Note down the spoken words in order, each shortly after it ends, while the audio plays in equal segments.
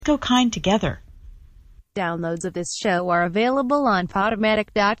Go kind together. Downloads of this show are available on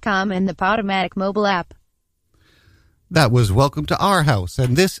Podomatic.com and the Podomatic mobile app. That was Welcome to Our House,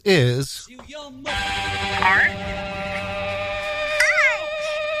 and this is...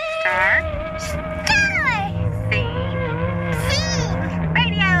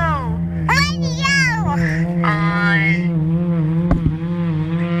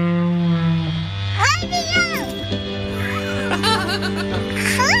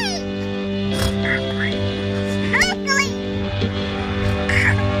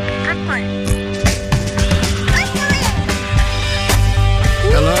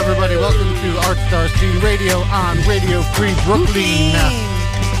 Hello, everybody. Welcome to Art Star Student Radio on Radio Free Brooklyn.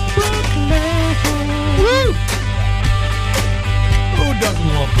 Woo! Who doesn't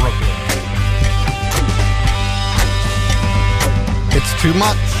love Brooklyn? It's too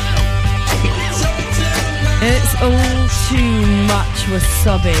much. It's all too much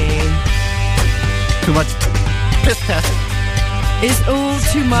wasabi. Too much piss test. It's all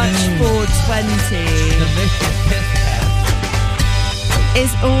too much 420. Delicious piss test.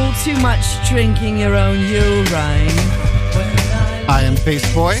 It's all too much drinking your own urine. I am Face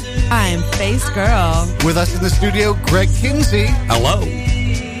Boy. I am Face Girl. With us in the studio, Greg Kinsey. Hello.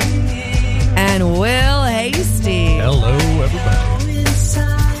 And Will Hasty. Hello, everybody.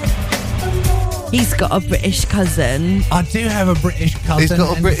 He's got a British cousin. I do have a British cousin. He's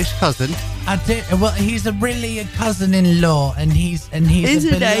got a British cousin. I do. Well, he's a cousin-in-law, and he's His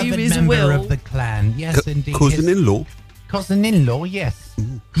a name beloved is member Will. of the clan. Yes, indeed. Cousin-in-law. Cousin-in-law, yes.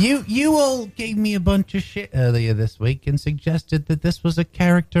 You all gave me a bunch of shit earlier this week and suggested that this was a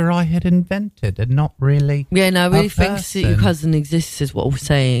character I had invented and not really. Yeah, no, I really a think that your person. cousin exists is what we're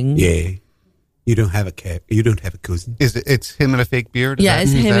saying. Yeah. You don't have a cousin. Is it? It's him and a fake beard? Is Yeah, that-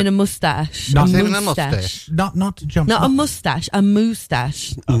 it's is him that- in a mustache. Not him in a mustache. Not to jump. Not a mustache, a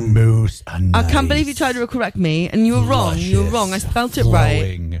moustache. A moose. I can't believe you tried to correct me, and you were wrong. You were wrong. I spelt it right.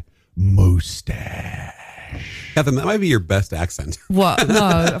 Flowing moustache. Catherine, that might be your best accent. What? No,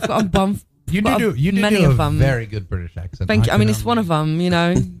 I've got a bum. You do many do of a them. very good British accent. Thank you. I mean, it's one of them. You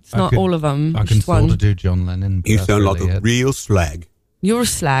know, it's not all of them. I can Just sort one. of do John Lennon. but You that's sound like really a it. real slag. You're a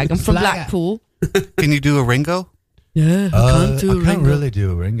slag. I'm from Slag. Blackpool. Can you do a Ringo? Yeah, I can't do a I can't Ringo. really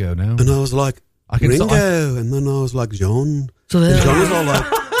do a Ringo now. And I was like, I can Ringo. so- And then I was like, John. So And there. John was all like,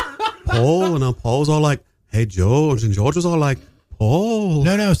 Paul. And then Paul was all like, hey, George. And George was all like, Paul.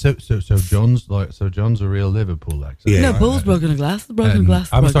 No. So John's a real Liverpool accent. Yeah. No, Paul's broken a glass. The broken And- glass.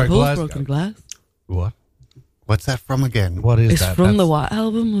 I'm sorry, Paul's glass- broken glass. What? What's that from again? What is It's that? from the That's- White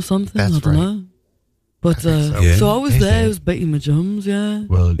Album or something. That's I don't right. know. But so. Yeah. so I was Is there. it? I was beating my drums. Yeah.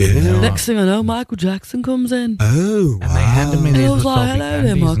 Well, Yeah. you know, Next thing I know, Michael Jackson comes in. Oh, and they handed me And these I was little like, salty hello there,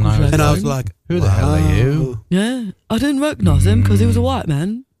 candies, Michael and Jackson. And I was like, Who the hell are wow. you? Yeah, I didn't recognise him because he was a white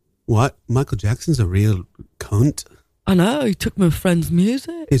man. What? Michael Jackson's a real cunt. I know. He took my friend's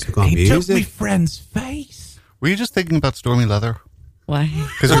music. He took our He took music. me friend's face. Were you just thinking about Stormy Leather? Why?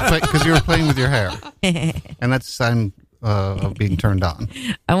 Because you were playing with your hair. And that's a sign of being turned on.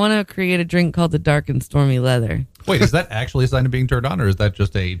 I want to create a drink called the Dark and Stormy Leather. Wait, is that actually a sign of being turned on, or is that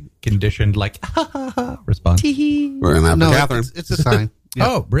just a conditioned, like, ha ha ha response? Tee-hee. We're going to have No, for Catherine. it's a sign. Yeah.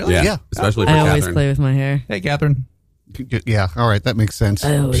 Oh, really? Yeah. Yeah. Especially for I always Catherine. play with my hair. Hey, Catherine. Yeah, all right, that makes sense.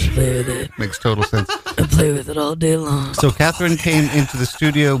 I always play with it. Makes total sense. I play with it all day long. So Catherine came into the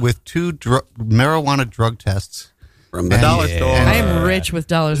studio with two marijuana drug tests. From the And- dollar yeah. store. I am rich with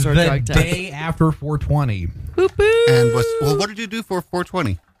dollar store The drug tests. day after 420. Boop, boop. And what did you do for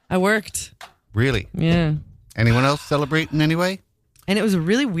 420? I worked. Really? Yeah. Anyone else celebrate in any way? And it was a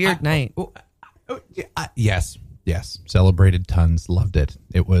really weird night. Yes. Celebrated tons. Loved it.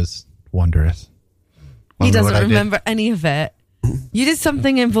 It was wondrous. He Wonder what doesn't I did. remember any of it. You did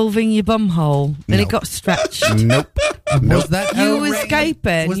something involving your bum hole, and it got stretched. Nope. Was that You O-ring-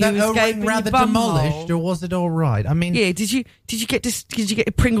 escaping. Was You that O-ring escaping your rather bum demolished, hole. or was it all right? I mean, Yeah, did you get this? Did you get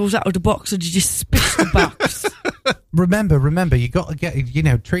the Pringles out of the box, or did you just spit the box? remember, you got to get,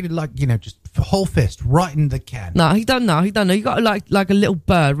 treated like, just whole fist right in the can. No, he don't know. You got to like a little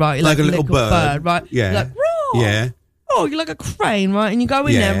bird, right? Like a little bird. right? Yeah. Like, roar. Yeah. Oh, you're like a crane, right? And you go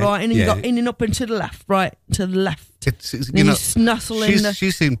in Yeah, there, right? And then you yeah. go in and up and to the left, right? To the left. It's Then you snuzzle in the...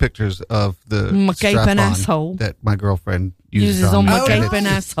 she's seen pictures of the My gaping strap-on asshole. that my girlfriend uses Uses on my Oh, gaping it's-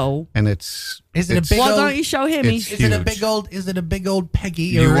 asshole. and it's Is it a it's- big Why old- don't you show him? it's He's... Is it a huge. big old Peggy?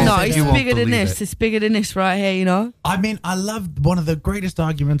 You or won't- is No, it it's you won't bigger than believe this. it. It's bigger than this right here, you know? I mean, I love one of the greatest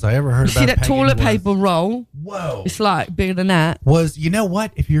arguments I ever heard You about see that pegging toilet was- paper roll? Whoa. It's like bigger than that. Was, you know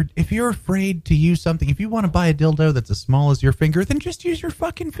what? If you're afraid to use something, if you want to buy a dildo that's as small as your finger, then just use your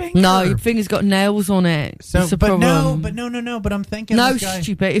fucking finger. No, your finger's got nails on it. So, It's a but no, No, but I'm thinking. No, this guy,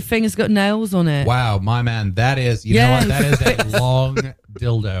 stupid. Your finger's got nails on it. Wow, my man, that is. You know what? That is a long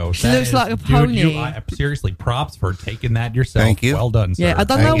dildo. She That looks is- like a dude, pony. Seriously, props for taking that yourself. Thank you. Well done, sir. Yeah, I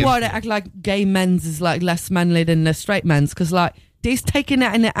don't Thank know you. why they act like gay men's is like less manly than the straight men's, because like they's taking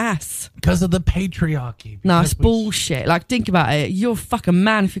that in the ass. Because of the patriarchy. No, Because it's bullshit. Like, think about it. You're a fucking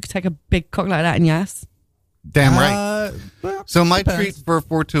man if you could take a big cock like that in your ass. Damn right. Well, So my depends. treat for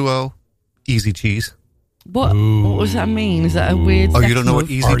 420, easy cheese. What does that mean? Is that a weird? Oh, you sex don't know what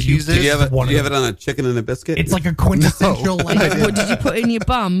move? easy Are you cheese Do you is? have it? One Do you of have it on a chicken and a biscuit? It's like a quintessential, like, What did you put in your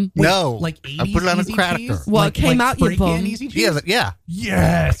bum? No, like I put it on a 80s cracker. cheese? Well, like, it came like out your Frankie bum. and Easy cheese? Yeah.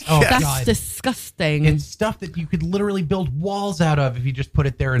 Yes. Oh, That's God. disgusting. It's stuff that you could literally build walls out of if you just put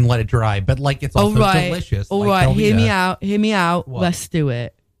it there and let it dry. But like, it's also delicious. All like right. Hear me Velveeta. out. Hear me out. What? Let's do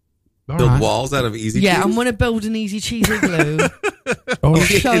it. All Build right. walls out of easy Yeah, cheese? I'm gonna build an easy cheese igloo. Oh,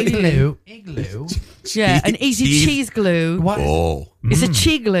 show you. Igloo. Yeah, an easy cheese glue. What? Oh. It's a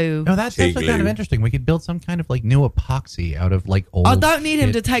chi-glue. No, that's actually kind of Igloo. interesting. We could build some kind of like new epoxy out of like old. I don't need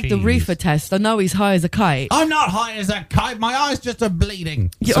him to shit take the cheese. reefer test. I know he's high as a kite. I'm not high as a kite. My eyes just are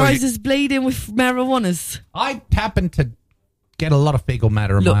bleeding. Your So eyes is bleeding with marijuanas. I happened to get a lot of fecal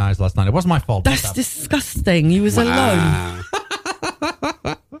matter in Look, my eyes last night. It wasn't my fault. That's Shut up. disgusting. You was alone. Ah.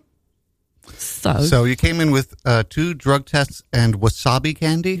 So you came in with 2 drug tests and wasabi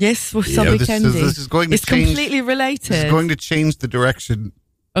candy. Yes, wasabi this candy. is going to it's change- completely related This is going to change the direction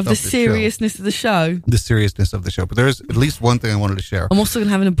of the of the show. seriousness of the show. the seriousness of the show. But there is at least one thing I wanted to share. I'm also going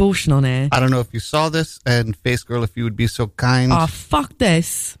to have an abortion on air. I don't know if you saw this, and Face Girl, if you would be so kind, Oh, fuck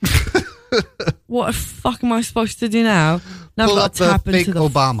this. What the fuck am I supposed to do now? Now I've pull got up to the tap fake into the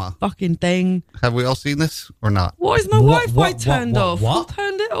Obama. fucking thing. Have we all seen this or not? What is my What- Wi-Fi what- turned what- off? what? Who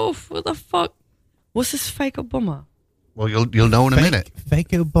turned it off? What the fuck? What's this fake Obama? Well, you'll know in a minute. Fake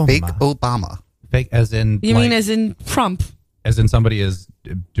Obama. Fake Obama. Fake as in. You like, mean as in Trump? as in somebody is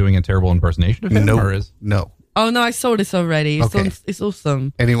doing a terrible impersonation of him, No, or is no. Oh no, I saw this already. It's, Okay. it's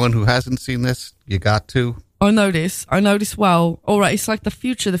awesome. Anyone who hasn't seen this, you got to. I know this. I know this well. All right, it's like the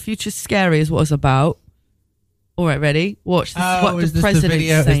future. The future's scary is what it's about. All right, ready? Watch. This is what the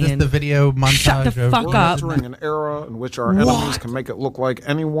president's saying. Is this the video montage? Shut the of- fuck We're up. entering an era in which our enemies can make it look like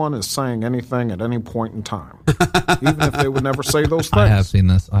anyone is saying anything at any point in time, even if they would never say those things. I have seen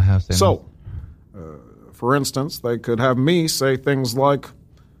this. I have seen. So, for instance, they could have me say things like,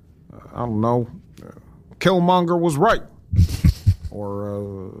 I don't know, Killmonger was right,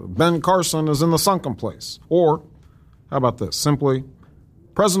 or Ben Carson is in the sunken place, or how about this? Simply,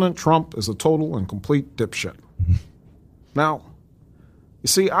 President Trump is a total and complete dipshit. Now, you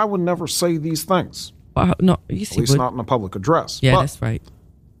see, I would never say these things, No, you at see, least would. not in a public address. Yeah, but that's right.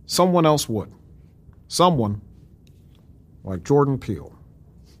 someone else would. Someone like Jordan Peele.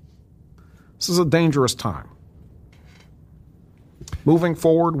 This is a dangerous time. Moving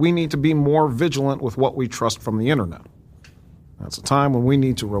forward, we need to be more vigilant with what we trust from the internet. That's a time when we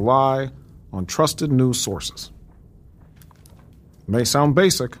need to rely on trusted news sources. It may sound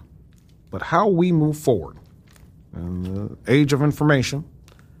basic, but how we move forward in the age of information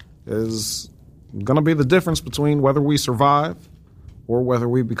is going to be the difference between whether we survive or whether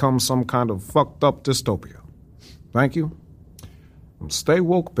we become some kind of fucked up dystopia. Thank you. And stay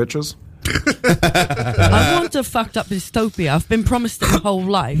woke, bitches. I want a fucked up dystopia. I've been promised it my whole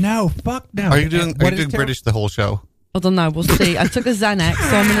life. No, fuck no. Are you doing What is British the whole show? I don't know. We'll see. I took a Xanax,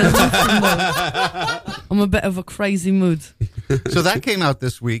 so I'm in a different mood. I'm a bit of a crazy mood. So that came out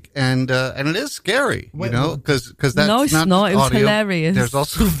this week, and it is scary, Wait, you know, because that's No, it's not not. It was audio. hilarious. There's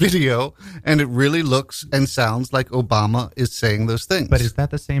also video, and it really looks and sounds like Obama is saying those things. But is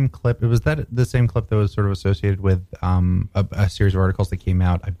that the same clip? Was that the same clip that was sort of associated with a series of articles that came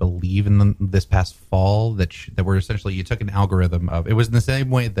out, I believe, in this past fall that were essentially you took an algorithm of it was in the same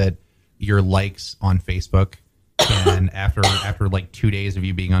way that your likes on Facebook can after like 2 days of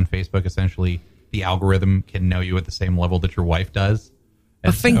you being on Facebook, essentially the algorithm can know you at the same level that your wife does.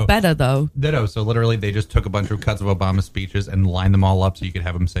 I think better though. No. So literally, they just took a bunch of cuts of Obama's speeches and lined them all up so you could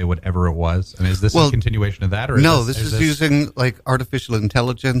have him say whatever it was. And is this a continuation of that, or no? This is using like artificial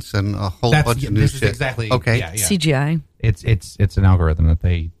intelligence and a whole bunch of new this shit. is exactly Okay. Yeah. CGI. It's an algorithm that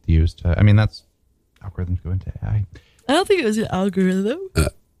they use to. I mean, that's algorithms go into AI. I don't think it was an algorithm.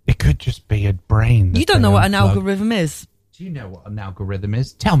 It could just be a brain. You don't know what an algorithm is. Do you know what an algorithm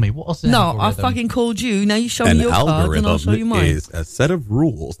is? Tell me, what's an No, algorithm? I fucking called you. Now you show An me your cards and I'll show you algorithm mine. is a set of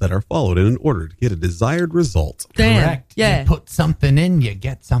rules that are followed in order to get a desired result. Damn. Correct. Yeah. You put something in, you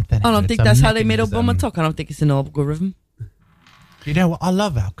get something out. I don't It's think a that's how they made mechanism. Obama talk. I don't think it's an algorithm. You know what? I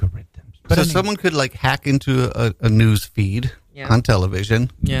love algorithms. But So anyway, someone could like hack into a news feed Yeah. on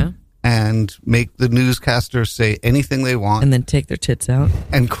television Yeah. and make the newscasters say anything they want And then take their tits out.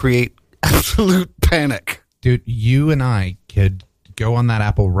 and create absolute panic. Dude, you and I could go on that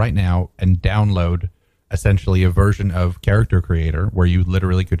Apple right now and download essentially a version of Character Creator where you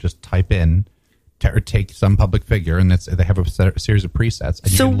literally could just type in or take some public figure, and they have a series of presets,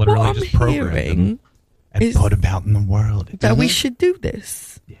 and you So can literally what I'm just program them hearing and is put them out in the world. that we should do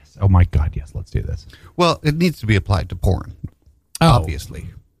this. Yes. Oh my God, yes, let's do this. Well, it needs to be applied to porn, obviously.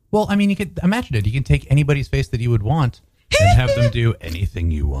 Well, I mean, you could imagine it. You can take anybody's face that you would want and have them do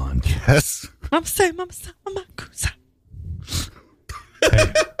anything you want. Yes. I'm saying, Mama, Mama, Kusa.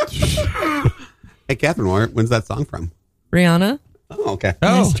 Hey, Catherine, when's that song from? Rihanna, Oh, okay.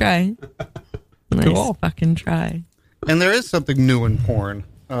 nice try. Nice Cool. fucking try. And there is something new in porn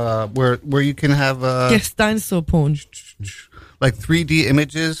where you can have Yes, dinosaur porn. like 3D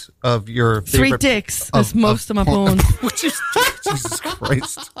images of your Three favorite dicks. That's most of my porn. Jesus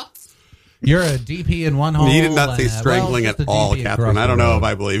Christ. You're a DP in one hole. You did not say and, strangling just at a all, DP Catherine. across I don't the know road. if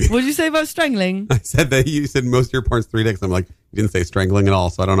I believe you. What did you say about strangling? I said that you said most of your porn's 3 dicks. I'm like, you didn't say strangling at all,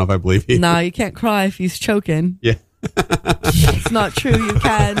 so I don't know if I believe you. Nah, you can't cry if he's choking. Yeah. It's not true. You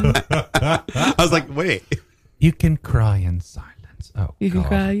can. I was like, wait. You can cry in silence. Oh, You can God.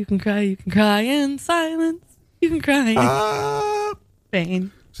 cry. You can cry. You can cry in silence. You can cry in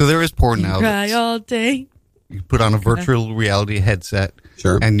pain. So there is porn You now. can cry that's- all day. You put on a virtual reality headset.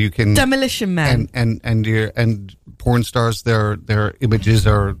 Sure. And you can Demolition Man. and porn stars their images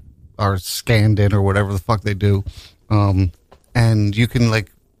are scanned in or whatever the fuck they do. And you can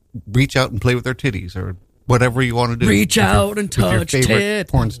like reach out and play with their titties or whatever you want to do. Reach with your- out and with your touch favorite tit.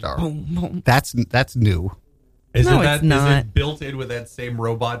 porn star. Boom, boom. That's new. Is No, it that, it's not. Is it built in with that same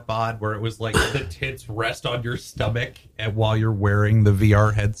robot bod where it was like the tits rest on your stomach and while you're wearing the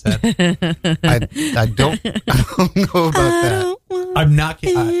VR headset? I don't know about that. I'm not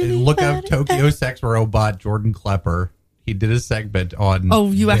kidding. Look up Tokyo Sex Robot Jordan Klepper. He did a segment on.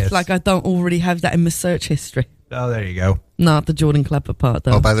 Oh, you act this. like I don't already have that in my search history. Oh, there you go. Not the Jordan Klepper part,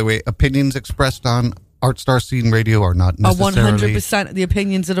 though. Oh, by the way, opinions expressed on Art Star Scene Radio are not Are necessarily 100% the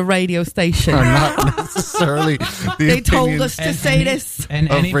opinions of the radio station. are not necessarily the They told opinions- us to say this. And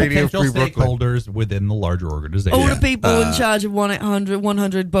Of any Radio potential Free Brooklyn. stakeholders within the larger organization. All the people in charge of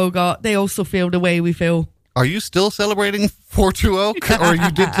 1-800-100 Bogart, they also feel the way we feel. Are you still celebrating 420 or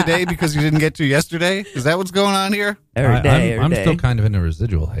you did today because you didn't get to yesterday? Is that what's going on here? Every day, I'm still kind of in a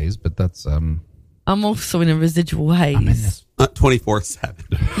residual haze, but that's I'm also in a residual haze. I'm in this.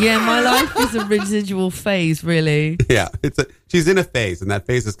 24/7. Yeah, my life is a residual phase, really. Yeah. She's in a phase, and that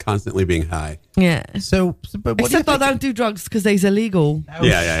phase is constantly being high. Yeah. So, but what Except do I you think? don't do drugs because they's illegal. Oh,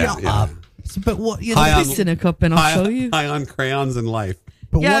 Yeah. shut up. So, but what? You High know, on- Piss in a cup and I'll show you. High on crayons in life.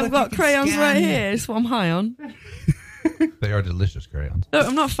 but Yeah, what I've if got you could crayons scan right it? here. That's what I'm high on. They are delicious crayons. Look,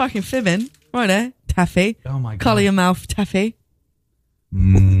 I'm not fucking fibbing. Right there. Taffy. Oh my god. Color your mouth, taffy.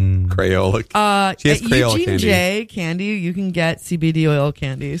 Crayola. She has At Crayola Eugene candy. J Candy, you can get CBD oil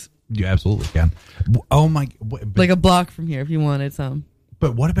candies. You absolutely can. Oh my! Like a block from here if you wanted some.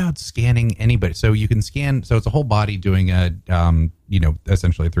 But what about scanning anybody? So you can scan. So it's a whole body doing a,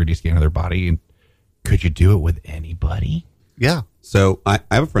 essentially a 3D scan of their body. Could you do it with anybody? Yeah. So I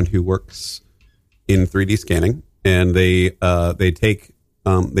have a friend who works in 3D scanning, and they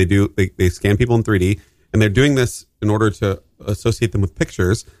scan people in 3D, and they're doing this in order to associate them with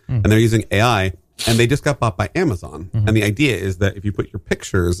pictures, and they're using AI, and they just got bought by Amazon. And the idea is that if you put your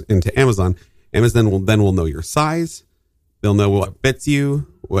pictures into Amazon will know your size, they'll know what fits you,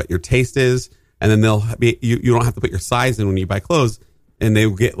 what your taste is, and then they'll be you don't have to put your size in when you buy clothes, and they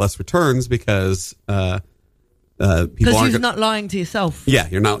will get less returns because people Because aren't you're not lying to yourself. yeah,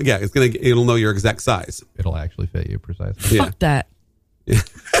 you're not. Yeah, it'll know your exact size. It'll actually fit you precisely. Yeah. Fuck that.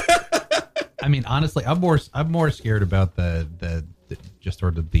 I mean, honestly, I'm more scared about the just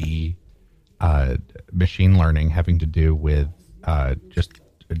sort of the machine learning having to do with just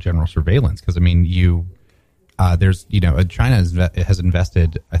general surveillance. Because I mean, China has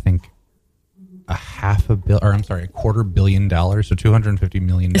invested, I think, $250 million, so $250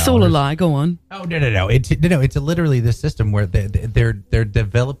 million. It's all a lie. Go on. Oh no! It's literally this system where they're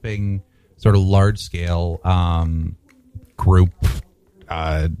developing sort of large scale group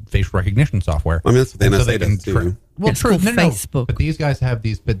facial recognition software. I mean, that's what the And so NSA they can does too. It's called Facebook. But these guys have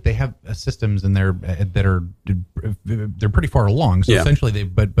these, but they have systems in there that are they're pretty far along. So Yeah. essentially,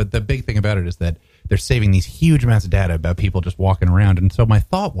 but the big thing about it is that they're saving these huge amounts of data about people just walking around. And so my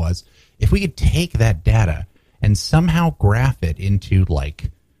thought was, if we could take that data and somehow graph it into like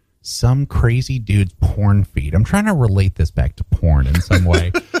some crazy dude's porn feed. I'm trying to relate this back to porn in some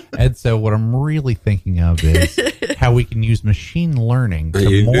way. And so what I'm really thinking of is how we can use machine learning Are to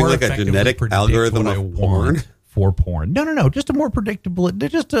you doing more like a effectively genetic predict algorithm what I of want porn? for porn. No. Just to more predictable,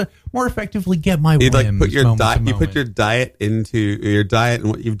 just to more effectively get my You'd whims. like put your moment to diet. You moment. put your diet and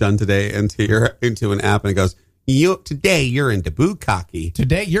what you've done today into an app, and it goes. Today you're into bukkake.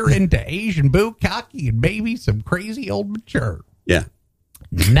 Today you're into Asian bukkake and maybe some crazy old mature. Yeah,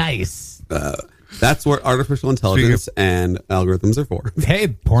 Nice. that's what artificial intelligence and algorithms are for. Hey,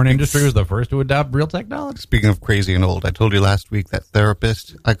 the porn industry was the first to adopt real technology. Speaking of crazy and old, I told you last week that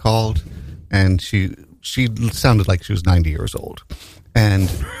therapist I called, and she sounded like she was 90 years old, and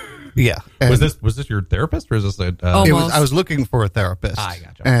yeah. And Was this your therapist or is this a? Almost. I was looking for a therapist. I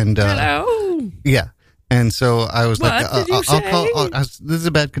gotcha. And Hello. yeah. And so I was What like, did you I'll call. say? This is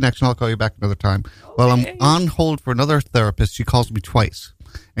a bad connection. I'll call you back another time. Well, I'm on hold for another therapist. She calls me twice,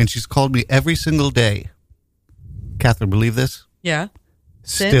 and she's called me every single day. Catherine, believe this? Yeah.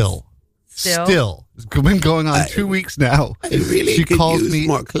 Still. It's been going on 2 weeks now. She could calls use me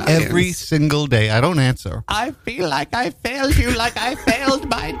more clients. every single day. I don't answer. I feel like I failed you, like I failed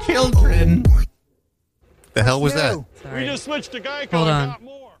my children. The hell was that? Sorry. We just switched to Geico Hold and on. got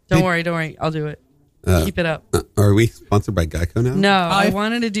more. Don't worry. I'll do it. Keep it up. Are we sponsored by Geico now? No, I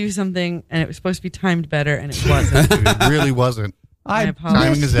wanted to do something, and it was supposed to be timed better, and it wasn't. It really wasn't. I apologize.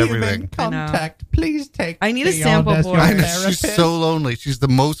 Timing is everything. I know. Contact. Please take. I need a me sample on as board. your I know, therapist. she's so lonely. She's the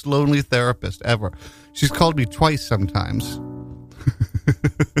most lonely therapist ever. She's called me twice sometimes.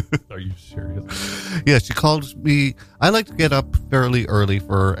 Are you serious? Yeah, she calls me. I like to get up fairly early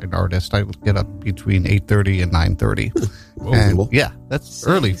for an artist. I get up between 8:30 and 9:30. And reasonable. yeah, that's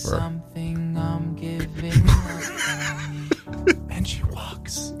early for her. Something I'm giving up. And she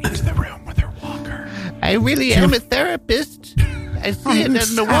walks into the room with her walker. I really am a therapist. I see it in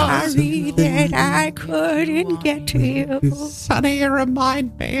the walls. that I couldn't get to you. Sonny,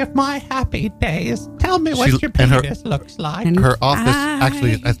 remind me of my happy days. Tell me what She- your and her- penis looks like. Her office,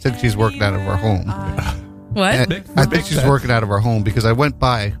 actually, I think she's working out of her home. What? And I think she's working out of her home because I went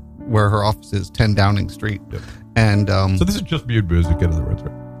by where her office is, 10 Downing Street. And, So this is just mute music, in other words,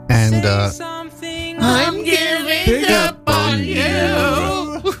 right? and, Something I'm giving up on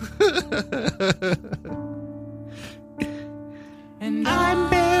you. and I'm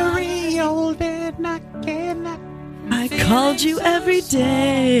very old and I cannot. I called you every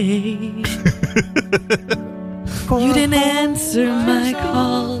day. You didn't answer my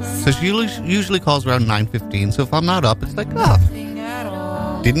calls. So she usually calls around 9:15. So if I'm not up, it's like, oh,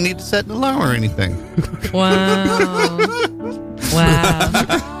 didn't need to set an alarm or anything. Wow. Wow.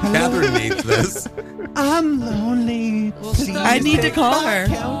 Catherine needs this. I'm lonely. I need to call her.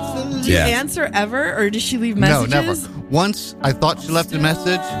 Do you Yeah. answer ever, or does she leave No, messages? never. Once I thought she left a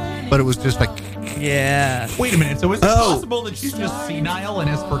message, but it was just like, Yeah. Wait a minute. So is it Oh. possible that she's just senile and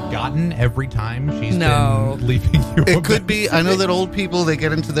has forgotten every time she's No. been leaving you? it could be. I know that old people, they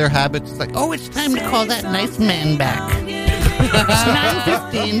get into their habits. It's like, oh, it's time to call that nice man back. It's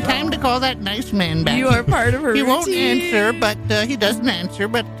 9:15. Time to call that nice man back. You are part of her He won't routine. answer, but he doesn't answer.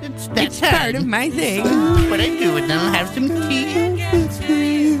 But that's Part of my thing. what I do, and then I'll have some tea.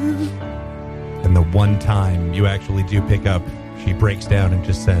 And the one time you actually do pick up, she breaks down and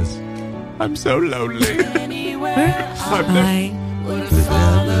just says, "I'm so lonely." I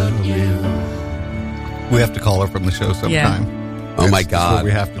We have to call her from the show sometime. Oh my That's what God.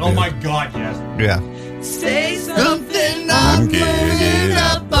 we have to do. Oh my God! Yes. Yeah. say something. I'm giving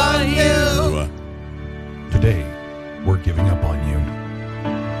up on you. Today, we're giving up on you.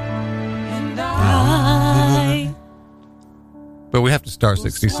 But we have to star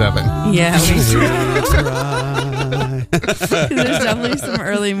 67. Yeah, we there's definitely some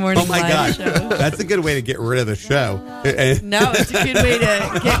early morning Oh my live God. shows. That's a good way to get rid of the show. No, it's a good way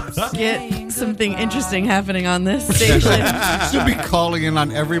to get something interesting happening on this station. She'll be calling in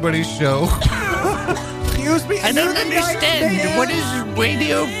on everybody's show. Excuse me. I don't understand. What is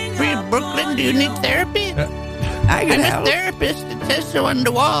Radio Free Brooklyn? Do you need therapy? I can I'm a help. therapist. It says so on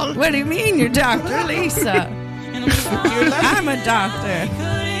the wall. What do you mean, you're Dr. Lisa? I'm a doctor.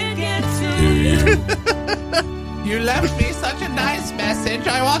 You left me such a nice message.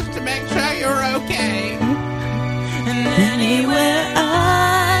 I wanted to make sure you're okay. Anywhere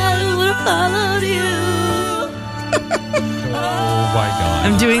I would have followed you. Oh my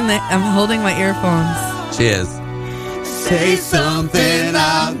God. I'm holding my earphones. Cheers. Say something,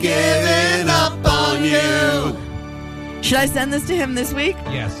 I'm giving up on you. Should I send this to him this week?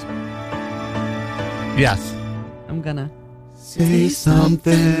 Yes. Yes. I'm gonna. Say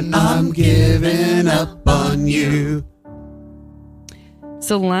something, I'm giving up on you.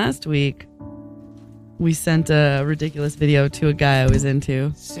 So last week, we sent a ridiculous video to a guy I was into.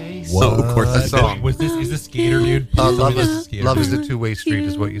 What? Of course, I saw. Is this Skater, dude? Love This is Skater. love is a two-way street,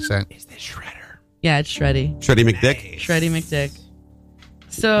 is what you sent. Is this Shredder? Yeah, it's Shreddy. Shreddy McDick. Shreddy McDick.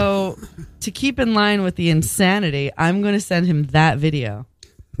 So, to keep in line with the insanity, I'm going to send him that video.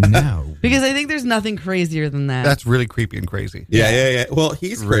 No. Because I think there's nothing crazier than that. That's really creepy and crazy. Yeah. Well,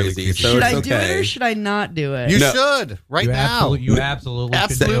 he's Really crazy, creepy. so should it's I okay. do it or should I not do it? You No. should right now. You absolutely should do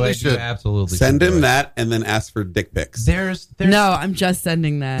Absolutely it. should. You absolutely Send should do him it. that and then ask for dick pics. There's No, I'm just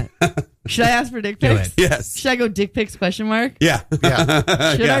sending that. Should I ask for dick Do pics? it. Yes. Should I go dick pics ? Yeah. Yeah.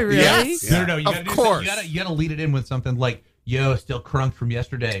 Should I really? Yes. No, you Of gotta do course. something. You gotta lead it in with something like, "Yo, still crunk from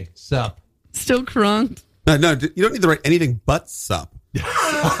yesterday. Sup?" Still crunked. No, you don't need to write anything but sup. No.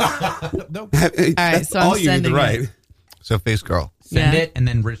 All right, That's so all I'm you need to sending write. it. So, Face Girl, Send Yeah. it and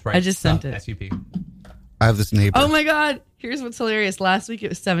then just write. I just sent sup, it. SUP. I have this neighbor. Oh my God. Here's what's hilarious. Last week it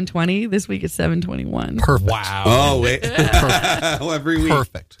was 7:20. This week it's 7:21. Perfect. Wow. Oh, wait. Every week.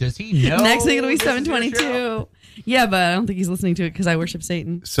 Perfect. Does he know? Next week it'll be this is your 7:22. show? Yeah, but I don't think he's listening to it because I worship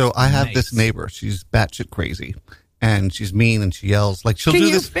Satan. So I have Nice. this neighbor. She's batshit crazy, and she's mean, and she yells like she'll Can do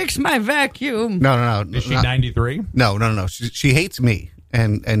you this. fix my vacuum? No. Is she not- 93? No. She hates me,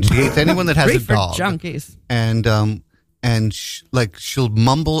 and she hates anyone that has Great a for dog. junkies. And she'll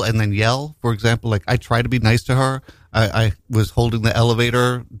mumble and then yell. For example, like I try to be nice to her. I was holding the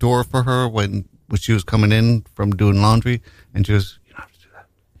elevator door for her when she was coming in from doing laundry, and she was, "You don't have to do that."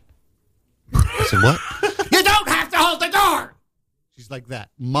 I said, "What?" "You don't have to hold the door." She's like that.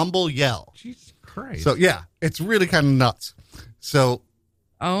 Mumble, yell. Jesus Christ. So yeah, it's really kind of nuts. So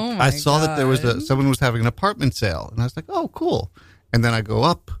Oh my I saw that there was God. someone was having an apartment sale, and I was like, "Oh, cool." And then I go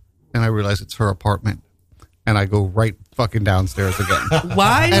up, and I realize it's her apartment, and I go right fucking downstairs again.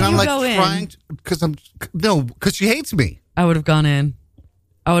 Why did and I'm you like go trying in? because she hates me. I would have gone in.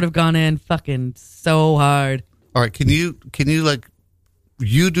 I would have gone in fucking so hard. All right, can you like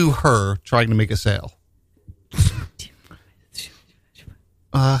you do her trying to make a sale?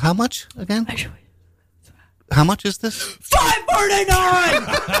 How much again? How much is this?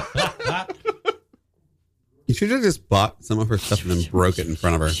 $5.49. You should have just bought some of her stuff and then broke it in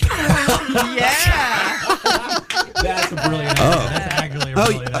front of her. Yeah. That's a brilliant idea. That's actually a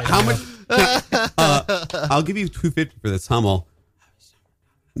brilliant idea. How much? I'll give you $2.50 for this Hummel.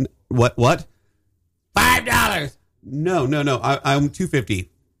 What? $5. No. I'm $2.50.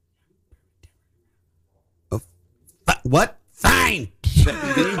 What? Fine.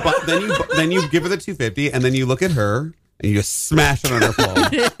 Then you give her the $2.50, and then you look at her and you just smash it on her phone.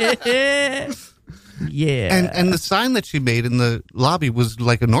 Yeah. And the sign that she made in the lobby was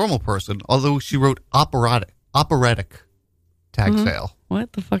like a normal person, although she wrote operatic tag sale.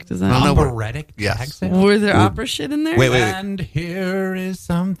 What the fuck does that I don't mean? know. Operatic Yes. tag sale? Were there opera shit in there? Wait. And here is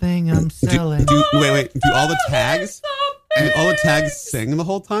something I'm selling. Do all the tags? Do all the tags sing the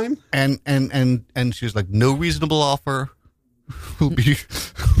whole time? And she was like, no reasonable offer will be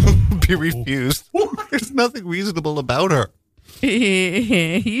refused. There's nothing reasonable about her.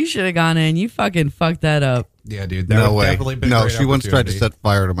 You should have gone in. You fucking fucked that up. Yeah, dude. That No would way. definitely been a No, great she once tried to opportunity. set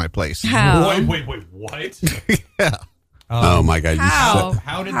fire to my place. How? Wait, what? Yeah. Oh my god! How?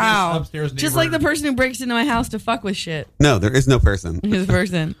 How did How? this upstairs neighbor... Just like the person who breaks into my house to fuck with shit. No, there is no person. His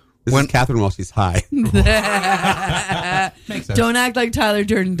person. This is Catherine while she's high. Makes sense. Don't act like Tyler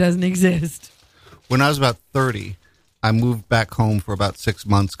Durden doesn't exist. When I was about 30, I moved back home for about 6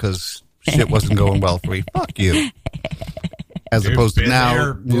 months because shit wasn't going well for me. Fuck you. As Dude, opposed to been now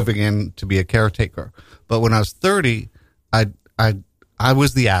there. moving in to be a caretaker. But when I was 30, I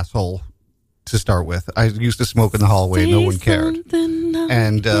was the asshole to start with. I used to smoke in the hallway. No one cared.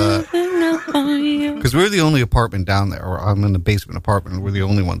 And because we're the only apartment down there, or I'm in the basement apartment, and we're the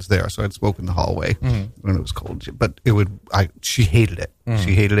only ones there, so I'd smoke in the hallway when it was cold. But she hated it.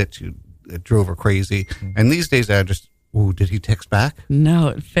 She hated it. It drove her crazy. And these days, I just, ooh, did he text back? No,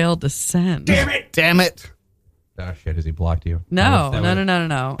 it failed to send. Damn it! Oh, shit, has he blocked you? No.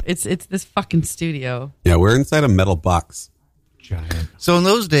 That was It's this fucking studio. Yeah, we're inside a metal box. giant. So in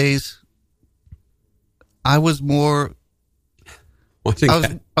those days, I was more Watching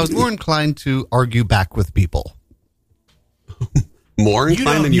I was more inclined to argue back with people. more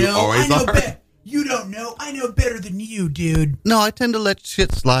inclined than you always are. You don't know. I know better than you, dude. No, I tend to let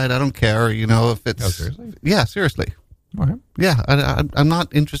shit slide. I don't care, if it's... Oh, seriously? Yeah, seriously. All right. Yeah, I'm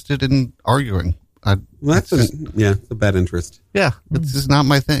not interested in arguing. Well, that's it's a bad interest. Yeah, it's just not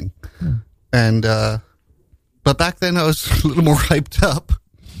my thing. And, but back then I was a little more hyped up.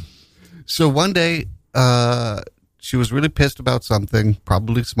 So one day, she was really pissed about something,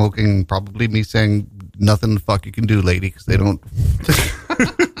 probably smoking, probably me saying, nothing the fuck you can do, lady, because they don't...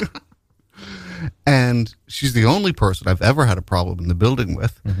 And she's the only person I've ever had a problem in the building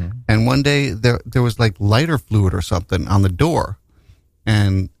with. And one day there was like lighter fluid or something on the door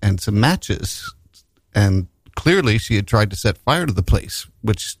and some matches. And clearly she had tried to set fire to the place,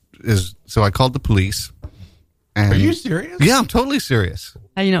 so I called the police. And Are you serious? Yeah, I'm totally serious.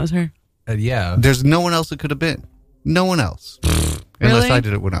 How you know it was her? Yeah. There's no one else it could have been. No one else. Unless Really? I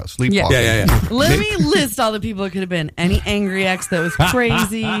did it when I was sleepwalking. Yeah. Let me list all the people it could have been. Any angry ex that was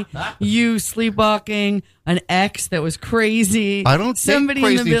crazy, you sleepwalking, an ex that was crazy, I don't date somebody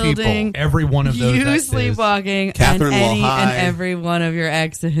in the crazy people. building, Every one of those you exes. sleepwalking, Catherine and any Walhai. and every one of your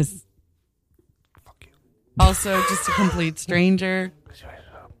exes. Fuck you. Also, just a complete stranger.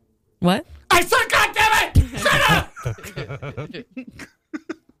 What? I said, God damn it! Shut up!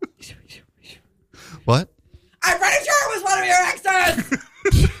 What? I'm pretty sure it was one of your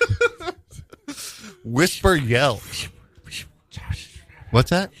exes. Whisper, yell. What's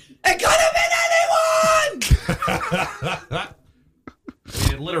that? It could have been anyone.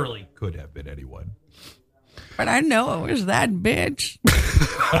 It literally could have been anyone. But I know it was that bitch.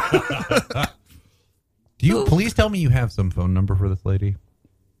 Do you please tell me you have some phone number for this lady?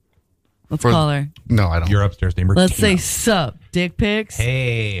 Let's call her. No, I don't. Your upstairs neighbor. Let's say sup, dick pics.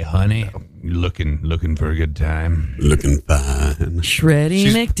 Hey, honey, looking for a good time. Looking fine. Shreddy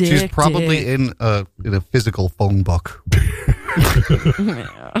McDick. She's probably in a physical phone book.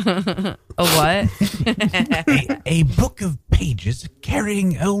 A what? a book of pages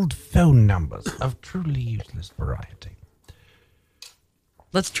carrying old phone numbers of truly useless variety.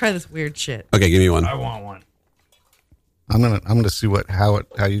 Let's try this weird shit. Okay, give me one. I want one. I'm gonna see how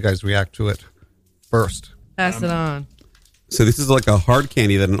you guys react to it first. Pass it on. So this is like a hard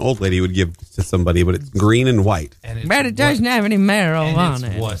candy that an old lady would give to somebody, but it's green and white. And But it doesn't have any marrow on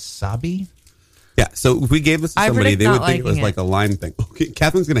it. Wasabi. Yeah, so if we gave this to I somebody, predict they would not think it was liking like a lime thing. Okay,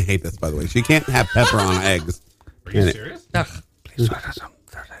 Catherine's going to hate this, by the way. She can't have pepper on eggs. Are you in it. serious? Ugh.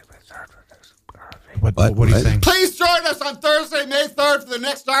 What What? are you What? saying? Please join us on Thursday, May 3rd for the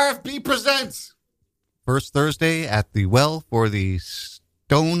next RFB Presents. First Thursday at the Well for the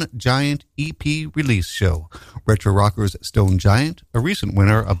Stone Giant EP release show. Retro Rockers Stone Giant, a recent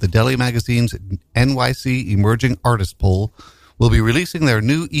winner of the Deli Magazine's NYC Emerging Artist Poll, will be releasing their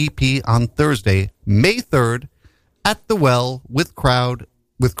new EP on Thursday, May 3rd at the Well with Crowd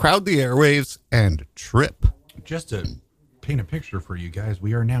the Airwaves and Trip. Just to paint a picture for you guys,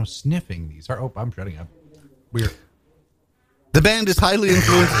 we are now sniffing these. Oh, I'm shutting up. We're The band is highly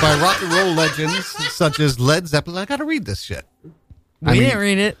influenced by rock and roll legends such as Led Zeppelin. I gotta read this shit. We didn't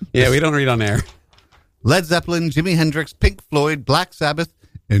read it. Yeah, we don't read on air. Led Zeppelin, Jimi Hendrix, Pink Floyd, Black Sabbath,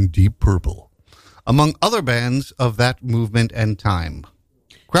 and Deep Purple, among other bands of that movement and time.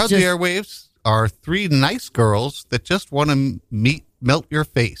 Crowd the Airwaves are three nice girls that just want to melt your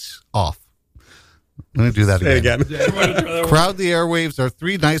face off. Let me do that Say again. again. Crowd the Airwaves are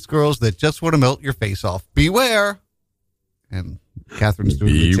three nice girls that just want to melt your face off. Beware. And Catherine's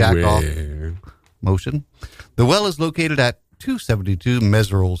doing the jack off motion. The Well is located at 272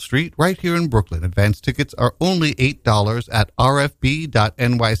 Meserole Street, right here in Brooklyn. Advance tickets are only $8 at rfb.nyc/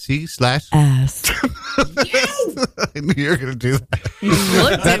 Ass. I knew you were going to do that. You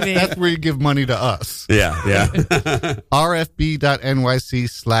looked at me. That's where you give money to us. Yeah.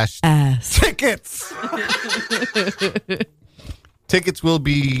 rfb.nyc/ Ass. tickets. Tickets will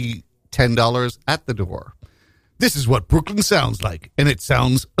be $10 at the door. This is what Brooklyn sounds like, and it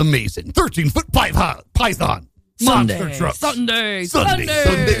sounds amazing. 13-foot python. Monday. Trucks. Sunday. Sunday.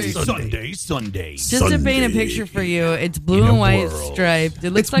 Just to paint a picture for you, it's blue and white striped.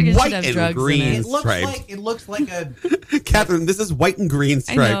 It looks It's like it white should have and drugs green. in It it. looks Striped. It looks like a. Catherine, this is white and green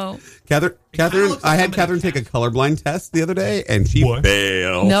striped. know. Catherine, looks like I had somebody Catherine take a colorblind test the other day, and she What?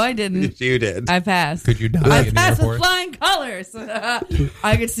 failed. No, I didn't. You did. I passed. Could you die I in the passed with airport? flying colors.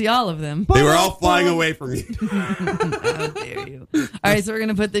 I could see all of them. They were all flying away from you. How dare you? All right, so we're going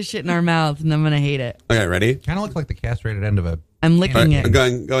to put this shit in our mouth, and I'm going to hate it. Okay, ready? Kind of looks like the castrated end of a. I'm All licking right, it.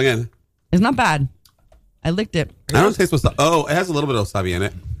 going in. It's not bad. I licked it. I don't taste wasabi. Oh, it has a little bit of wasabi in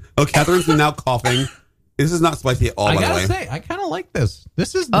it. Oh, Catherine's now coughing. This is not spicy at all, I by the gotta way. say, I kind of like this.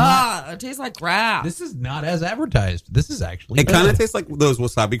 This is not. It tastes like crap. This is not as advertised. This is actually. It kind better. of tastes like those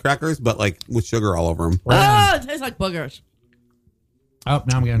wasabi crackers, but like with sugar all over them. It tastes like boogers. Oh,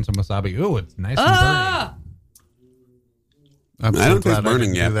 now I'm getting some wasabi. Ooh, it's nice and Ah! I'm I don't taste glad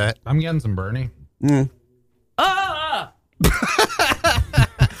burning didn't yet. do that. burny. I'm getting some Bernie. Ah!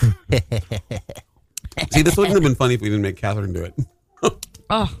 See, this wouldn't have been funny if we didn't make Catherine do it.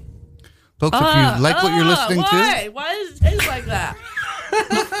 Oh. Folks, if you like what you're listening why? to, Why does it taste like that?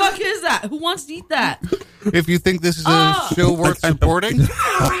 The fuck is that? Who wants to eat that? If you think this is a show worth supporting, if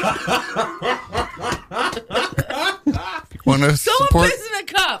you want to Someone support, piss in a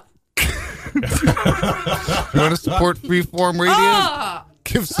cup. you want to support Freeform Radio,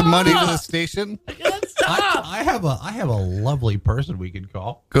 give some money to the station. Stop. I have a lovely person we can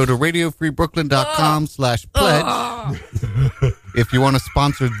call. Go to radiofreebrooklyn.com/pledge. If you want to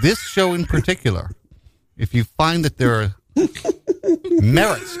sponsor this show in particular, if you find that there are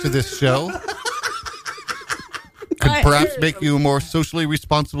merits to this show, could perhaps make you a more socially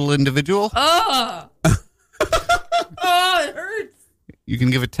responsible individual, Oh, it hurts. you can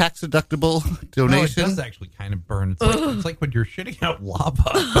give a tax-deductible No, it donation. does actually kind of burn. It's like when you're shitting out lava.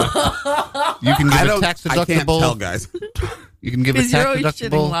 You can give I a can't tell, tax-deductible. guys. You can give a Because you're always shitting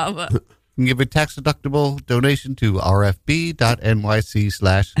tax-deductible. lava. You can give a tax-deductible donation to rfb.nyc/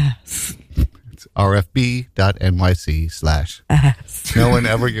 It's rfb.nyc/. No one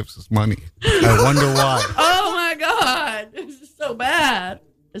ever gives us money. I wonder why. Oh my god, this is so bad.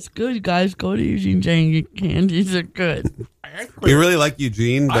 It's good, guys. Go to Eugene Jane candies are good. We really like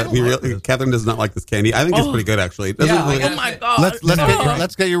Eugene, but don't like this. Catherine does not like this candy. I think it's pretty good, actually. It doesn't Yeah, really- Oh my god.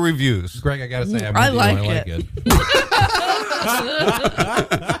 Let's get your reviews. Greg, I gotta say, I like it.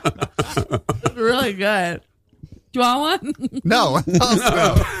 It's really good. Do you want one? No,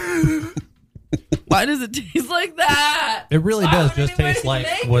 no. Why does it taste like that? It really Why does would just anybody taste like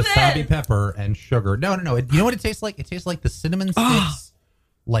make wasabi this? pepper and sugar. No. You know what it tastes like? It tastes like the cinnamon sticks,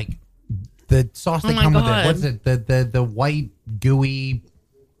 like the sauce that my come with God. it. What's it? The white gooey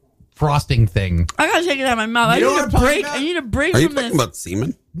frosting thing. I gotta take it out of my mouth. You know I what need I'm a talking break. about? I need a break Are you from talking this. about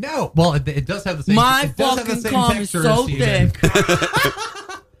semen? No, well, it does have the same. My it does have the fucking same cum is texture so as semen. thick.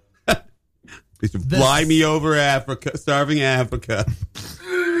 They should fly me over Africa, starving Africa.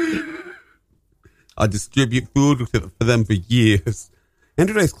 I'll distribute food for them for years.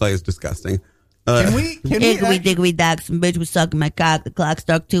 Andrew Dice Clay is disgusting. Can we? Higgly diggly dock, some bitch was sucking my cock. The clock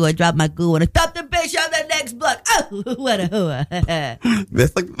struck 2. I dropped my goo and I stopped the bitch on the next block. Oh, what a hooah.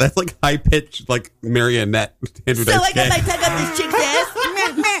 That's like high pitched like marionette. Andrew So Dice I got my Clay. tongue up this chick's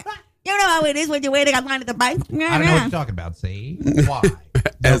ass. You know how it is when you're waiting on line at the bank. I don't know what you're talking about. See why?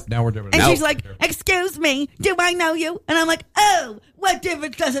 Now we're doing it. And Now- she's like, "Excuse me, do I know you?" And I'm like, "Oh, what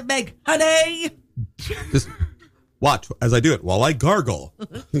difference does it make, honey?" Just watch as I do it while I gargle.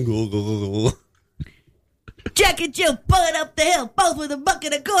 Jack and Jill pulling up the hill, both with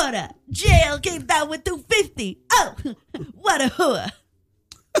 $1.25. Jill came down with $2.50. Oh, what a hooah.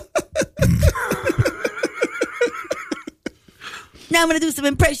 Now I'm going to do some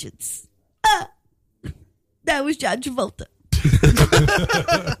impressions. That was John Travolta.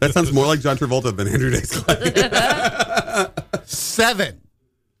 That sounds more like John Travolta than Andrew Dice Clay. 7.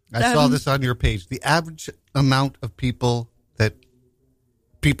 I saw this on your page. The average amount of people that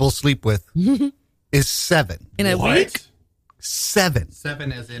people sleep with is 7. In a week? 7.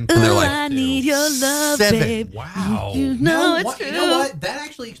 7 as in. they're like, I need your love, 7. babe. Wow. You know it's what? true. You know what? That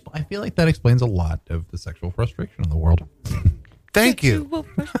actually, I feel like that explains a lot of the sexual frustration in the world. Thank you. Sexual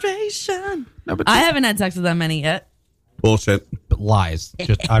frustration. I haven't had sex with that many yet. Bullshit. But lies.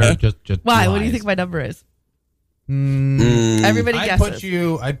 Just utter. Just. Why? Lies. What do you think my number is? Mm. Everybody I'd guesses.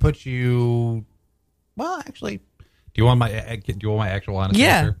 put you. Well, actually, do you want my actual honest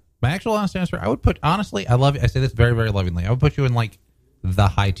answer? My actual honest answer, I would put, honestly, I love you. I say this very, very lovingly. I would put you in like the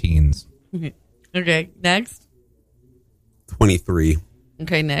high teens. Okay, next. 23.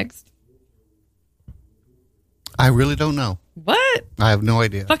 Okay, next. I really don't know. What? I have no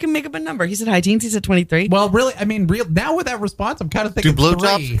idea. Fucking make up a number. He said high teens. He said 23. Well, really, I mean, now with that response, I'm kind of Do thinking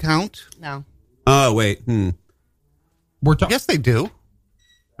blowjobs 3. count? No. Oh, wait. We're talking Yes, they do.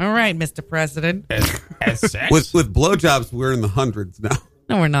 All right, Mr. President. as sex. With blowjobs, we're in the hundreds now.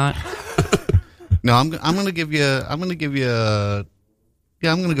 No, we're not. No, I'm going to give you. I'm going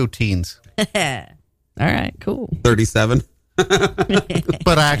to go teens. All right, cool. 37.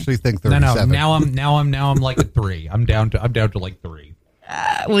 But I actually think no, 37. now I'm like a 3. I'm down to like 3.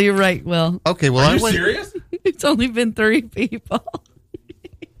 Well, you're right, Will. Okay, well, I went. serious? It's only been 3 people.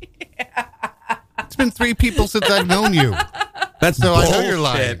 It's been 3 people since I've known you. That's So I know you're bullshit.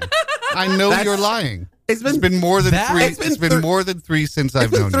 lying. I know That's- you're lying. It's It's been more than that- 3. it's been It's been thir- more than 3 since I've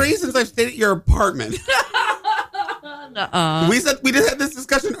It's known been 3 you. since I've stayed at your apartment. We just had this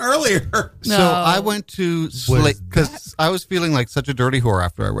discussion earlier. So I went to Slate because I was feeling like such a dirty whore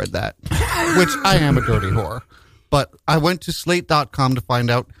after I read that, which I am a dirty whore. But I went to slate.com to find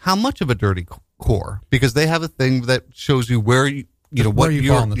out how much of a dirty whore, because they have a thing that shows you where you know Where what you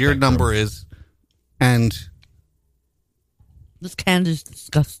fall on the your spectrum. number is, and This candy is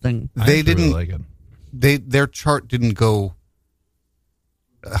disgusting. they I didn't. really like it. Their chart didn't go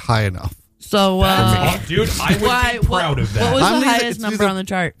high enough. So, dude, I would be proud of that. What was I'm the neither- highest it's number neither- on the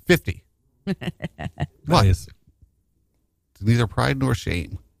chart? 50. What? Nice. It's neither pride nor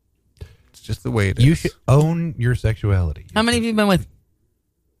shame. It's just the way it is. You should own your sexuality. How many have you been with?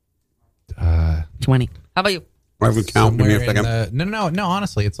 20. How about you? I would count. Give me a Somewhere second. in no.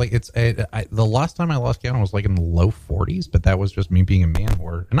 Honestly, it's like the last time I lost count was like in the low 40s, but that was just me being a man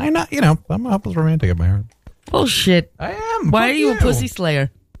whore, and I'm not. I'm a hopeless romantic at my heart. Bullshit. I am. Why Fuck are you a pussy slayer?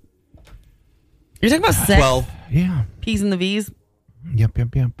 You're talking about sex? 12. Yeah. P's and the V's? Yep.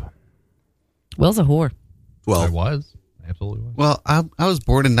 Will's a whore. 12. I was. Absolutely was. Well, I was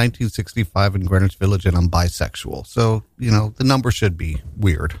born in 1965 in Greenwich Village, and I'm bisexual. So, the number should be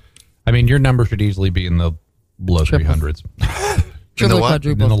weird. I mean, your number should easily be in the low 300s. Triple what?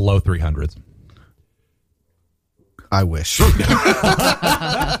 In quadruple. the low 300s. I wish.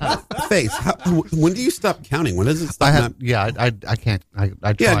 Face. When do you stop counting? When does it stop? I can't. I Yeah,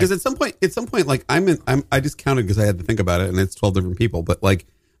 tried. because at some point, like I just counted because I had to think about it, and it's 12 different people. But like,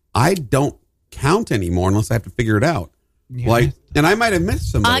 I don't count anymore unless I have to figure it out. Yeah. Like, and I might have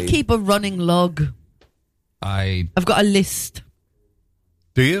missed somebody. I keep a running log. I've got a list.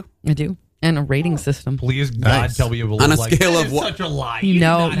 Do you? I do. And a rating system. Please, God, Nice. tell me you believe. On a like, scale that of is what? Such a lie.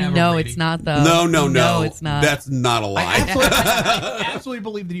 No, it's not though. No, No, it's not. That's not a lie. I absolutely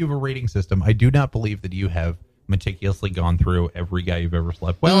believe that you have a rating system. I do not believe that you have meticulously gone through every guy you've ever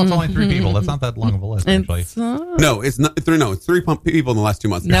slept. Well, it's only 3 people. That's not that long of a list, actually. It's, No, it's not. It's 3 people in the last 2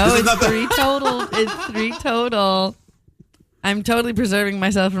 months. no, This is it's not the- 3 total. It's 3 total. I'm totally preserving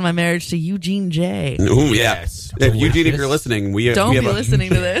myself in my marriage to Eugene J. Oh yeah. Yes. If Eugene, if Delicious. you're listening, we Don't we be have listening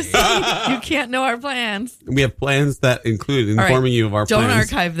to this. You can't know our plans. we have plans that include All right, informing you of our Don't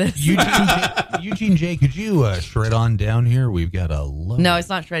plans. archive this. Eugene J, could you shred on down here? We've got a low. No, it's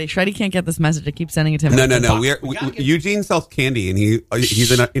not Shreddy. Shreddy can't get this message. I keep sending it to him. No. Eugene sells candy, and he's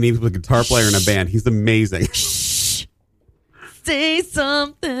a guitar player in a band. He's amazing. Say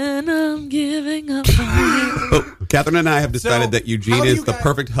something. I'm giving up on you. Oh, Catherine and I have decided So, that Eugene how do is you the guys-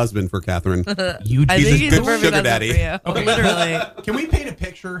 perfect husband for Catherine. Eugene. I think a he's good the perfect sugar husband daddy. for you. Okay. Literally. Can we paint a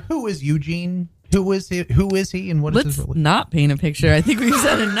picture? Who is Eugene? Who is he? And what is his Let's religion? not paint a picture. I think we've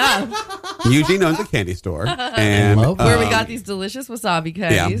said enough. Eugene owns a candy store, and Love Where we got these delicious wasabi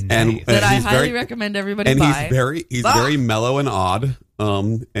candies and that I he's highly very- recommend everybody and buy. he's very mellow and odd.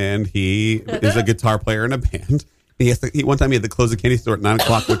 And he is a guitar player in a band. One time he had to close the candy store at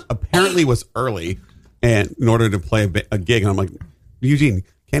 9:00, which apparently was early, and in order to play a gig. And I'm like, Eugene,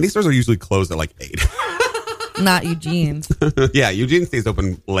 candy stores are usually closed at like 8. Not Eugene's. Yeah, Eugene stays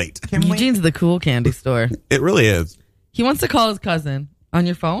open late. Eugene's the cool candy store. It really is. He wants to call his cousin on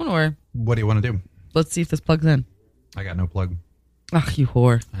your phone, or What do you want to do? let's see if this plugs in. I got no plug. Ugh, you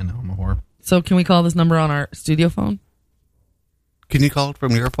whore. I know I'm a whore. So can we call this number on our studio phone? Can you call it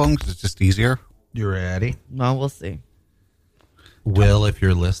from your phone? Because it's just easier. You ready? Well, we'll see. Will, if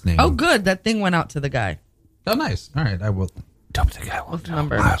you're listening. Oh, good. That thing went out to the guy. Oh, nice. All right, I will. Don't think I will. What's the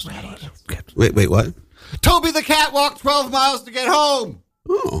number? Wait, what? Toby the cat walked 12 miles to get home.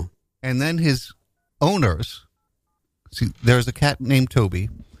 Oh, And then his owners, see, there's a cat named Toby,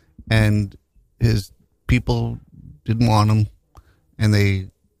 and his people didn't want him, and they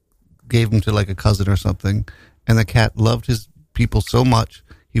gave him to like a cousin or something. And the cat loved his people so much,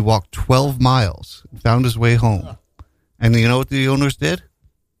 he walked 12 miles and found his way home. And you know what the owners did?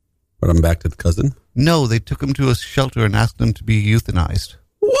 but I'm back to the cousin. No, they took him to a shelter and asked him to be euthanized.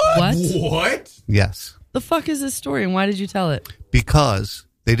 What? What? Yes. The fuck is this story, and why did you tell it? Because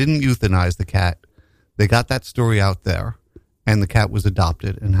they didn't euthanize the cat. They got that story out there, and the cat was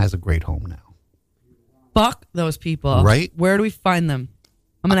adopted and has a great home now. Fuck those people. Right? Where do we find them?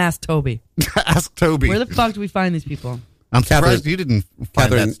 I'm going to ask Toby. Ask Toby. Where the fuck do we find these people? I'm surprised Catherine- you didn't find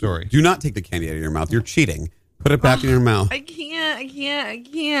Catherine, that story. do not take the candy out of your mouth. You're cheating. Put it back in your mouth. I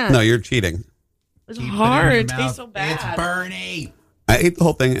can't. No, you're cheating. It's hard. It tastes so bad. It's Bernie. I ate the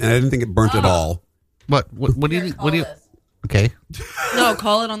whole thing, and I didn't think it burnt at all. What do you? What do you? Okay. No,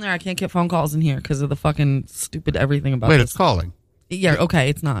 call it on there. I can't get phone calls in here because of the fucking stupid everything about Wait, this. it's calling. Yeah, okay,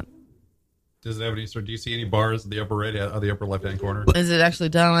 it's not. Does it have any? Do you see any bars in the upper right, the upper left hand corner? Is it actually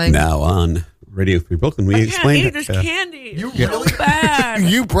dialing? Now on Radio Free Brooklyn, we I can't explained eat this it. candy. You It's really bad.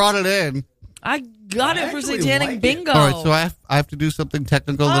 You brought it in. I got it for actually Satanic like it. Bingo. All right, so I have to do something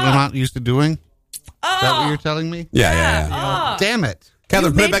technical that I'm not used to doing. Is that what you're telling me? Yeah. Damn it.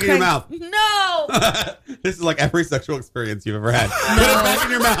 Catherine, put it back in your Crank- mouth. No, This is like every sexual experience you've ever had. Put it back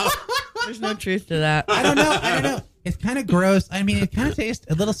in your mouth. there's no truth to that. I don't know. It's kind of gross. I mean, it kind of tastes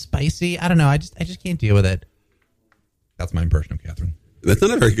a little spicy. I don't know. I just can't deal with it. That's my impression of Catherine. That's not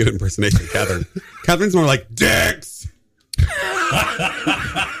a very good impersonation, Catherine. Catherine's more like dicks.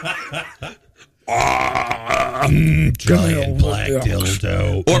 Giant black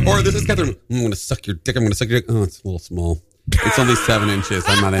dildo. Or this is Catherine. I'm going to suck your dick. I'm going to suck your dick. Oh, it's a little small. It's only 7 inches.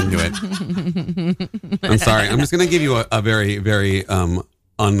 I'm not into it. I'm sorry. I'm just going to give you a very, very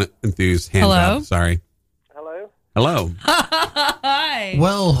unenthused hand Hello? job. Sorry. Hello. Hi.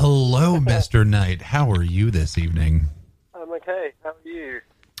 Well, hello, Mr. Knight. How are you this evening? I'm okay. How are you?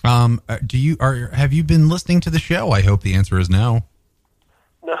 Have you been listening to the show? I hope the answer is no.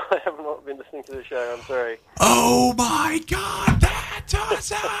 No, I have not been listening to the show. I'm sorry. Oh my God, that's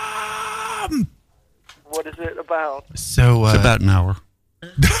awesome! What is it about? So It's about an hour.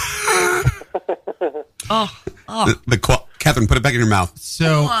 Catherine, put it back in your mouth.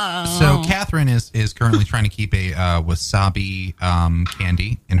 So Catherine is currently trying to keep a wasabi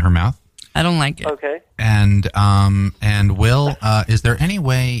candy in her mouth. I don't like it. Okay. And Will, is there any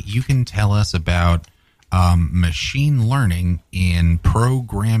way you can tell us about machine learning in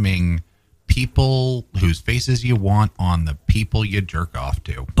programming people whose faces you want on the people you jerk off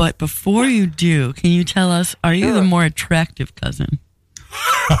to? But before you do, can you tell us, are you the more attractive cousin?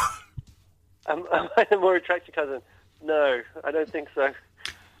 Am I the more attractive cousin? No, I don't think so.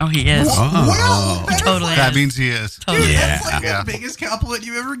 Oh, he is. Oh. He totally That is. means he is. Totally That's is. like Yeah. the biggest compliment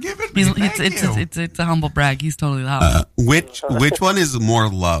you've ever given me. He's, Thank you. it's a humble brag. He's totally loud. Which one is more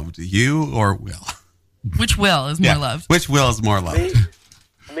loved, you or Will? Which Will is more loved? Which Will is more loved?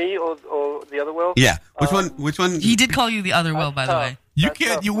 Me or the other Will? Yeah. Which one? He did call you the other Will, by the way. You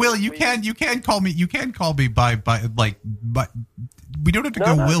can call me by we don't have to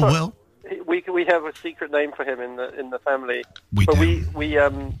go no, Will sorry. Will. We have a secret name for him in the family. We but do.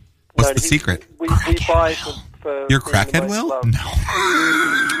 What's the secret? We buy for You're being the crackhead most Will? loved.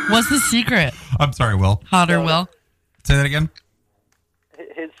 No. What's the secret? I'm sorry, Will. Hotter Will? Say that again.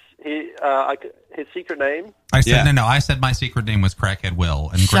 His secret name. I said Yeah. no. I said my secret name was Crackhead Will,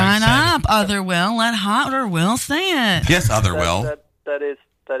 and Greg Shut said, up, other Will. Let Hotter Will say it. Yes, other Will. That is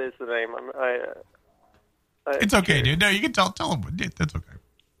the name. It's okay, dude. No, you can tell him. That's okay.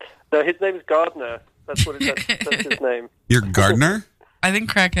 No, his name is Gardner. That's his name. You're Gardner? I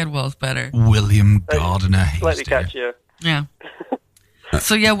think Crackhead Will's better. William Gardner Slightly Hasty. catchier. Yeah.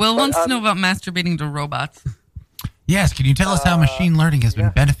 So, yeah, Will wants to know about masturbating to robots. Yes, can you tell us how machine learning has been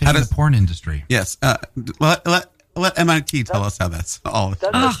benefiting the porn industry? Yes. Let MIT tell us how that's all. That's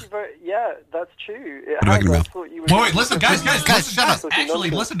actually that's true. Put it back in your mouth. Wait, listen, guys, shut up. Actually,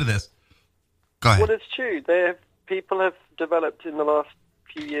 listen to this. Go ahead. Well, it's true. People have developed in the last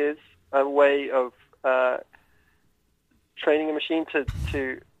few years a way of training a machine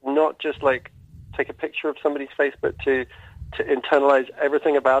to not just like take a picture of somebody's face, but to internalize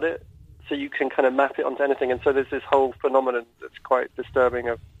everything about it, so you can kind of map it onto anything. And so there's this whole phenomenon that's quite disturbing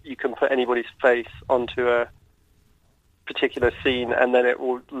of you can put anybody's face onto a particular scene and then it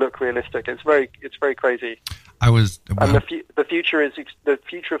will look realistic. It's very crazy. And the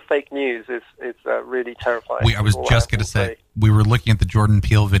future of fake news is really terrifying. I was just going to say, we were looking at the Jordan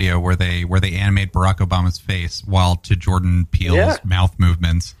Peele video where they animate Barack Obama's face while to Jordan Peele's mouth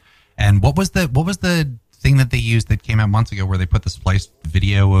movements. And what was the thing that they used that came out months ago where they put the spliced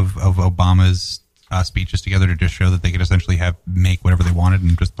video of Obama's speeches together to just show that they could essentially make whatever they wanted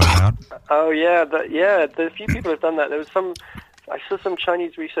and just put it out? Oh yeah, a few people have done that. There was I saw some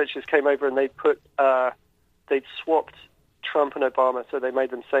Chinese researchers came over and they'd swapped Trump and Obama, so they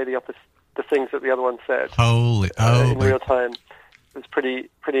made them say the things that the other one said. In real time. It was pretty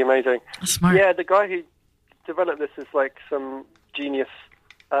amazing. Smart. Yeah, the guy who developed this is like some genius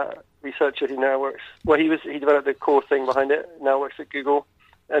researcher who now works. Well, he developed the core thing behind it. Now works at Google,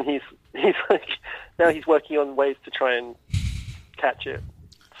 and he's like now he's working on ways to try and catch it.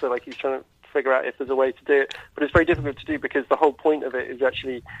 So like he's trying to figure out if there's a way to do it, but it's very difficult to do because the whole point of it is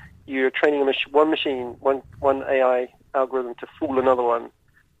actually you're training one AI algorithm to fool another one.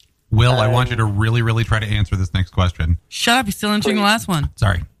 Will, I want you to really, really try to answer this next question. Shut up! You're still answering the last one.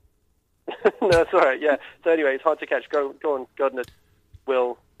 Sorry. No, it's all right. Yeah. So anyway, it's hard to catch. Go on, Gardner,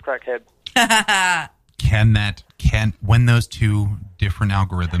 Will, Crackhead. When those two different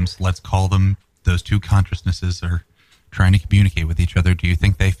algorithms, let's call them those two consciousnesses, are trying to communicate with each other, do you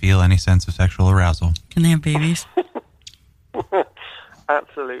think they feel any sense of sexual arousal? Can they have babies?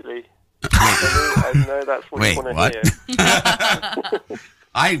 Absolutely. I know that's what you want to hear.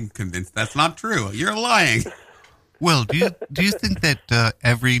 I'm convinced that's not true. You're lying. Will, do you think that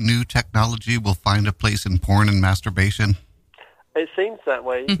every new technology will find a place in porn and masturbation? It seems that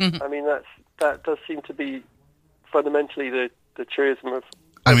way. I mean, that does seem to be fundamentally the truism of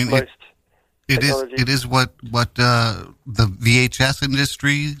most technology. It is what the VHS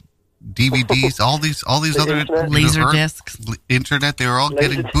industry DVDs, all these The other internet. Laser Earth- discs. internet. They were all Laser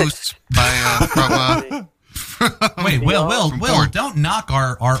getting discs. boosts by from. Wait, Will, From porn. don't knock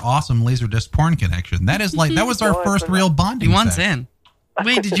our awesome Laserdisc porn connection. That is like that was our No, I first forgot. real He bonding. wants session. in.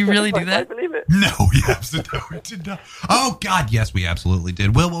 Wait, did you really do I that? believe it. No, yes, no, we did not. Oh God, yes, we absolutely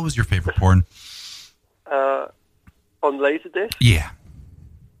did. Will, what was your favorite porn? On Laserdisc? Yeah,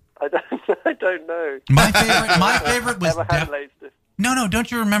 I don't know. my favorite was Never had Laserdisc. No,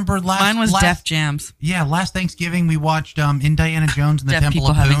 don't you remember last? Mine was last, Def Jams. Yeah, last Thanksgiving we watched Indiana Jones and the Deaf Temple people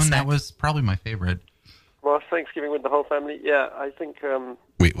of having Poon. sex. That was probably my favorite. Last Thanksgiving with the whole family? Yeah, I think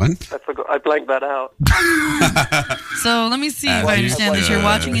Wait, what? I forgot. I blanked that out. So let me see if I you understand this. You're should.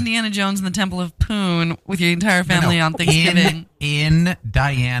 watching Indiana Jones and the Temple of Poon with your entire family on Thanksgiving. In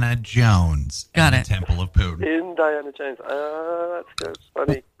Diana Jones. Got and it. The Temple of Poon. In Diana Jones. That's good.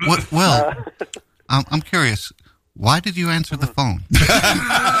 Funny. What? Well, I'm curious. Why did you answer the phone?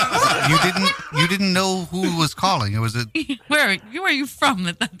 You didn't know who was calling. It was a. Where are you from?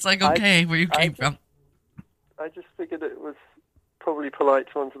 That's like okay, where you came from. I just figured it was probably polite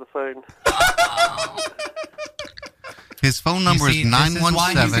to answer the phone. His phone number You see, is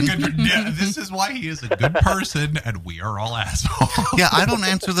 917. This is why he is a good person, and we are all assholes. Yeah, I don't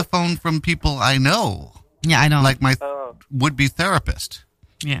answer the phone from people I know, Yeah, I don't like my Oh. would-be therapist.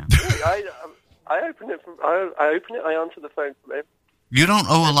 Yeah. I open it from. I open it. I answer the phone from it. You don't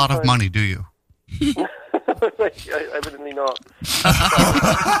owe a lot of money, do you? Evidently not.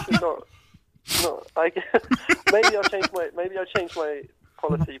 not. Maybe I'll change my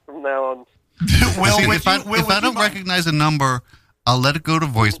policy from now on. Will, See, would if I don't recognize a number, I'll let it go to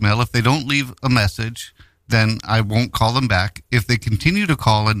voicemail. If they don't leave a message, then I won't call them back. If they continue to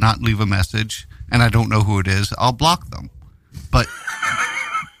call and not leave a message, and I don't know who it is, I'll block them. But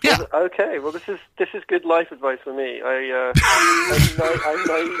yeah, Okay, well, this is good life advice for me. I'm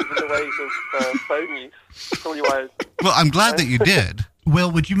naive in the ways of phone use. That's probably why. well, I'm glad that you did. Will,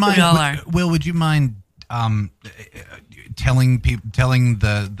 would you mind? We all are. Will, would you mind telling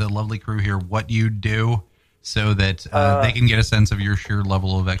the lovely crew here what you do, so that they can get a sense of your sheer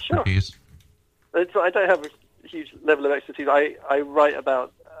level of expertise? I don't have a huge level of expertise. I write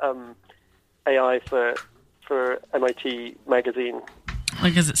about AI for MIT magazine.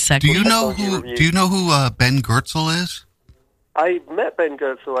 Like, is it sex? Do you know Technology who Ben Goertzel is? I met Ben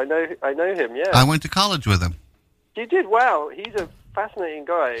Goertzel. I know him. Yeah. I went to college with him. You did? Wow. He's a fascinating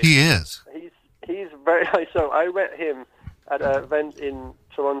guy. He is. He's very nice. So I met him at an event in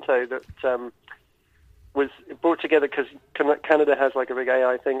Toronto that was brought together because Canada has like a big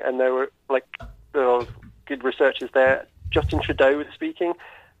AI thing, and there were good researchers there. Justin Trudeau was speaking.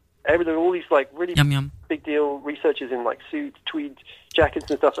 There were all these like really Yum. big deal researchers in like suits, tweed jackets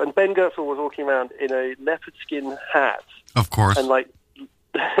and stuff. And Ben Goertzel was walking around in a leopard skin hat Of course. and like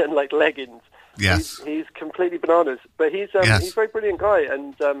leggings. Yes. He's completely bananas, but he's Yes. he's a very brilliant guy,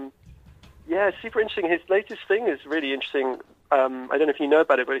 and yeah, super interesting. His latest thing is really interesting. I don't know if you know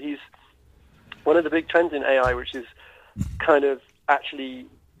about it, but he's one of the big trends in AI, which is kind of actually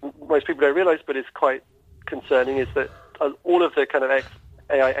most people don't realize, but is quite concerning. Is that all of the kind of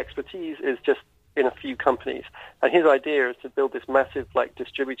AI expertise is just in a few companies, and his idea is to build this massive, like,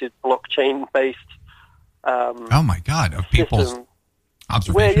 distributed blockchain-based Oh my God! Of people's system.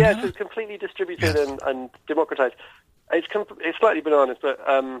 observation. Well, yeah, it's completely distributed and democratized. It's slightly bananas, but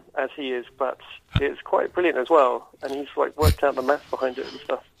as he is, but it's quite brilliant as well. And he's like worked out the math behind it and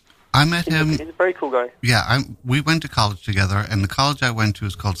stuff. I met him. He's a very cool guy. Yeah, we went to college together, and the college I went to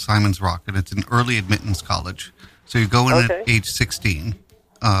is called Simon's Rock, and it's an early admittance college. So you go in at age 16,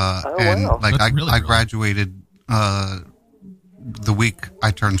 and wow. like That's really I cool. graduated the week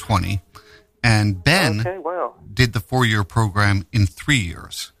I turned 20, and Ben Okay, wow. did the 4-year program in 3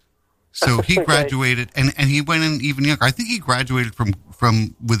 years. So he Okay. graduated, and he went in even younger. I think he graduated from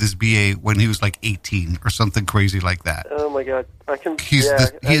with his BA when he was like 18 or something crazy like that. Oh my God, I can. He's yeah,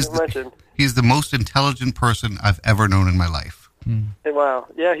 the, I he is can imagine. he's the most intelligent person I've ever known in my life. Wow,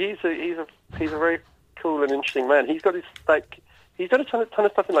 yeah, he's a very cool and interesting man. He's got his he's done a ton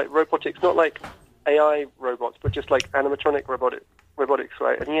of stuff in like robotics, not like AI robots, but just like animatronic robotics,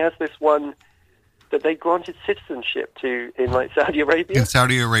 right? And he has this one that they granted citizenship to in like Saudi Arabia. In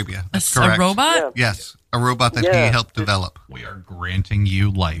Saudi Arabia, that's A correct. robot? Yeah. Yes, a robot that Yeah. he helped develop. We are granting you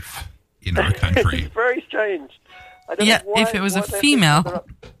life in our country. It's very strange. I don't Yeah, know why, if it was a what they're female. thinking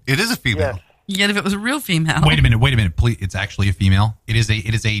about- It is a female. Yes. Yet if it was a real female. Wait a minute, please. It's actually a female. It is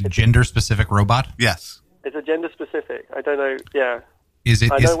a gender specific robot. Yes. It's a gender specific. I don't know. Yeah, Is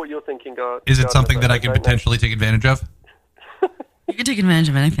it I is, know what you're thinking, God. is it something that I could don't know. potentially take advantage of? You can take advantage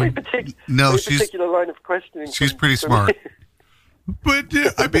of anything. Very No, very she's- particular line of questioning. she's from- pretty from smart. you. But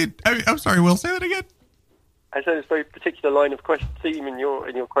I mean, I'm sorry. Will, say that again. I said it's a very particular line of theme in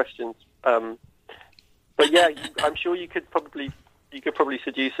your questions. But yeah, I'm sure you could probably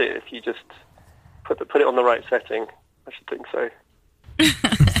seduce it if you just put it on the right setting. I should think so.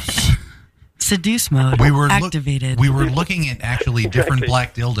 Seduce mode activated. We were looking at actually different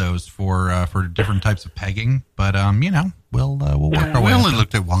black dildos for different types of pegging, but we'll work our way. We only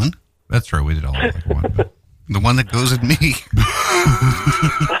looked at one. That's true. We did all look at one. But. The one that goes at me.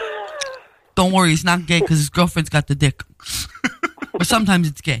 Don't worry, he's not gay because his girlfriend's got the dick. Or sometimes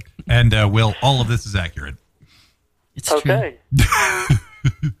it's gay. And Will, all of this is accurate. It's true.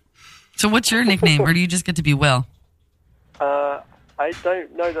 So what's your nickname, or do you just get to be Will? I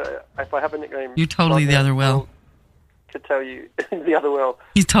don't know that if I have a nickname. You're totally the other Will. Could tell you the other Will.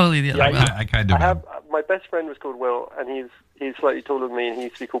 He's totally the other Will. I kind of have. My best friend was called Will, and he's slightly taller than me, and he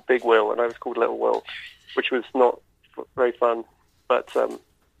used to be called Big Will, and I was called Little Will, which was not very fun. But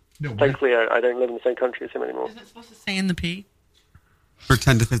thankfully, I don't live in the same country as him anymore. Is it supposed to say in the P? For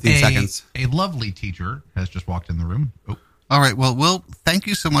 10 to 15 seconds. A lovely teacher has just walked in the room. Oh. All right. Well, Will, thank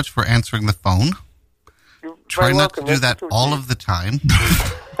you so much for answering the phone. Try not to do that all of the time.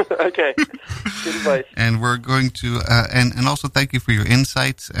 Okay. Good advice. And we're going to, and also thank you for your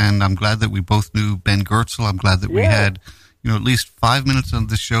insights. And I'm glad that we both knew Ben Goertzel. I'm glad that we had, at least 5 minutes of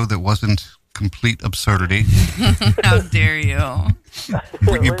the show that wasn't complete absurdity. How dare you?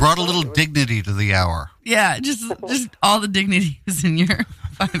 You brought a little dignity to the hour. Yeah, just all the dignity is in your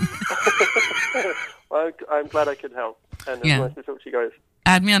 5 minutes. Well, I'm glad I could help. And it's nice to talk to you guys.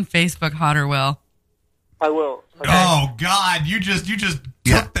 Add me on Facebook, Hot or Will. I will. Okay. Oh God! You just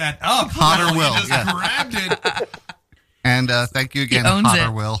took that up. Hot or Will. You just grabbed it. And thank you again, owns Hot it.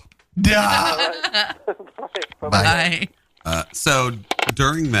 or Will. Bye. So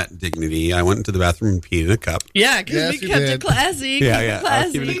during that dignity, I went into the bathroom and peed in a cup. Yeah, because we kept it classy. I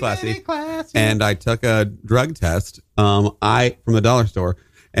was keeping it classy. And I took a drug test. From the dollar store,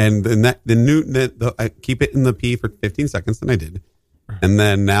 and I keep it in the pee for 15 seconds, and I did. And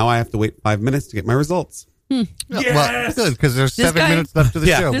then now I have to wait 5 minutes to get my results. Yes! Well, good, because there's 7 minutes left to the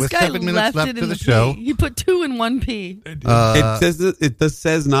show. This With guy 7 minutes left to the show. He put 2 in 1 pee. It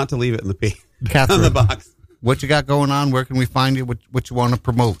says not to leave it in the pee. Catherine, on the box. What you got going on? Where can we find you? What you want to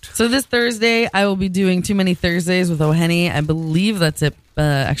promote? So this Thursday, I will be doing Too Many Thursdays with O'Henny. I believe that's it.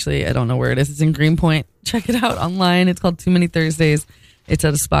 Actually, I don't know where it is. It's in Greenpoint. Check it out online. It's called Too Many Thursdays. It's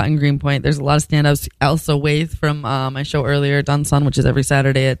at a spot in Greenpoint. There's a lot of stand-ups. Elsa Waith from my show earlier, Done Son, which is every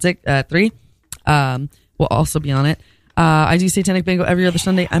Saturday at 3. Will also be on it. I do Satanic Bingo every other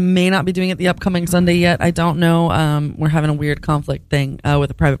Sunday. I may not be doing it the upcoming Sunday yet. I don't know. We're having a weird conflict thing with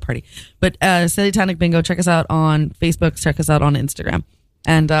a private party. But Satanic Bingo, check us out on Facebook. Check us out on Instagram.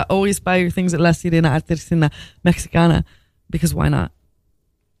 And always buy your things at La Sirena Artesina Mexicana, because why not?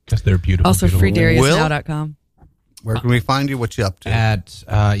 Because they're beautiful. Also, freedariusnow.com. Where can we find you? What you up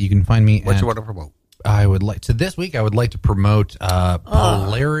to? You can find me What you want to promote? I would like to this week. I would like to promote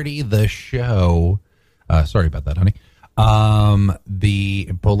Polarity the show. Sorry about that, honey. The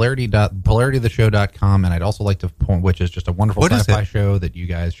polaritytheshow.com, and I'd also like to point, which is just a wonderful sci-fi show that you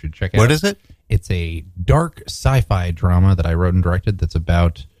guys should check out. What is it? It's a dark sci-fi drama that I wrote and directed that's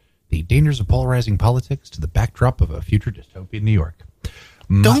about the dangers of polarizing politics to the backdrop of a future dystopian New York.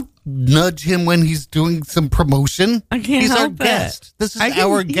 Don't nudge him when he's doing some promotion. I can't He's help our guest. This is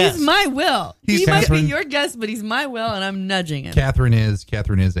our guest. He's my Will. He Catherine. might be your guest, but he's my Will, and I'm nudging him. Catherine is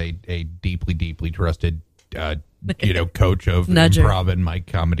a deeply, deeply trusted coach of Nudger. improv in my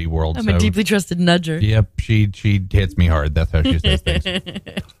comedy world. I'm a deeply trusted nudger. Yep, she hits me hard. That's how she says things.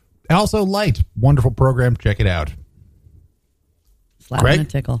 And also, Light, wonderful program. Check it out. Slap and a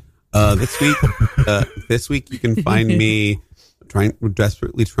tickle. This week you can find me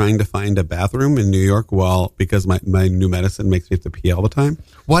desperately trying to find a bathroom in New York because my new medicine makes me have to pee all the time.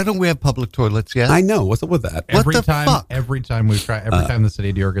 Why don't we have public toilets yet? I know. What's up with that? What the fuck? Every time the city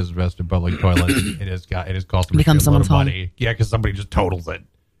of New York has invested in public toilets, it has cost them Become a shitload someone's of money. Yeah, because somebody just totals it.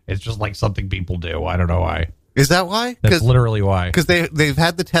 It's just like something people do. I don't know why. Is that why? That's literally why. Because they've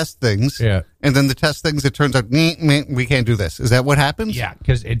had the test things, yeah, and then the test things, it turns out we can't do this. Is that what happens? Yeah,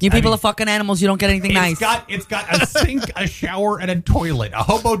 because you people are fucking animals. You don't get anything nice. It's got a sink, a shower, and a toilet. A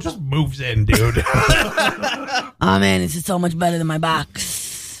hobo just moves in, dude. Oh man, this is so much better than my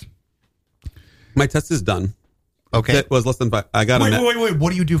box. My test is done. Okay, it was less than 5. I got wait. What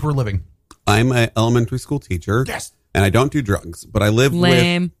do you do for a living? I'm an elementary school teacher. Yes. And I don't do drugs, but I live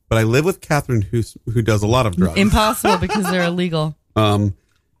with Catherine, who does a lot of drugs. Impossible because they're illegal. And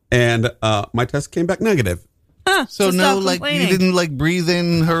my test came back negative. Huh, so no, like you didn't breathe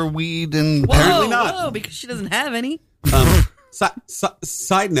in her weed and apparently not. Whoa, because she doesn't have any.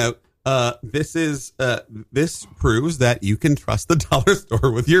 Side note. This proves that you can trust the dollar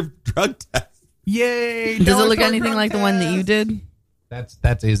store with your drug test. Yay! Does it look anything like the one that you did?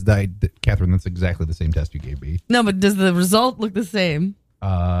 Catherine. That's exactly the same test you gave me. No, but does the result look the same?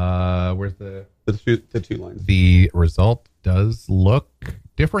 Where's the two lines? The result does look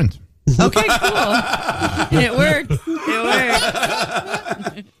different. Okay, cool. It worked.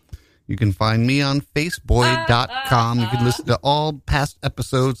 It worked. You can find me on Faceboy.com. You can listen to all past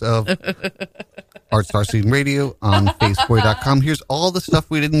episodes of Art Star Scene Radio on Faceboy.com. Here's all the stuff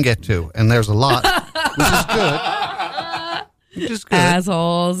we didn't get to, and there's a lot, which is good.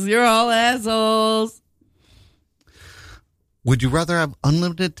 Assholes. You're all assholes. Would you rather have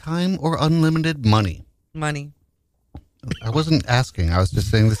unlimited time or unlimited money? Money. I wasn't asking. I was just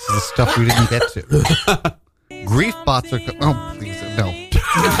saying this is the stuff we didn't get to. Grief bots are oh, please, no.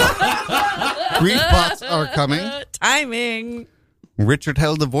 Grief bots are coming. Timing. Richard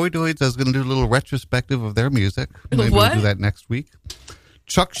Hell the Voidoids is going to do a little retrospective of their music. Maybe What? we'll do that next week.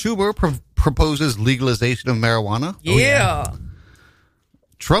 Chuck Schumer proposes legalization of marijuana. Yeah.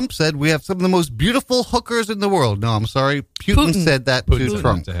 Trump said we have some of the most beautiful hookers in the world. No, I'm sorry. Putin said that to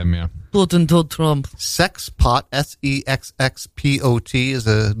Trump. To him, yeah. Putin told Trump. Sexpot, SEXXPOT, is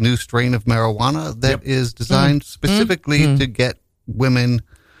a new strain of marijuana that is designed specifically to get women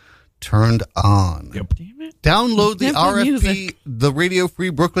turned on. Yep. Download the Simple RFP, music. the Radio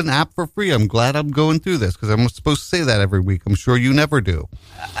Free Brooklyn app for free. I'm glad I'm going through this because I'm supposed to say that every week. I'm sure you never do.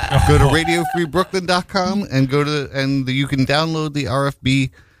 Go to radiofreebrooklyn.com and you can download the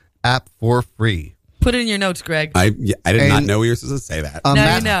RFB app for free. Put it in your notes, Greg. I did not know you were supposed to say that.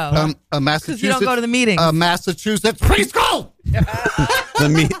 Now you know. A Massachusetts. Because you don't go to the meetings. Massachusetts preschool.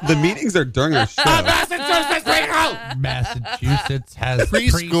 The meetings are during our show. Massachusetts preschool. Massachusetts has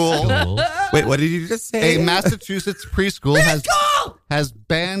Preschool. preschools. Wait, what did you just say? A Massachusetts preschool has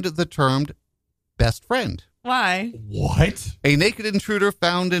banned the term best friend. Why? What? A naked intruder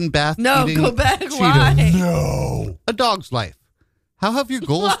found in bath No, eating go back. Cheetos. Why? No. A dog's life. How have your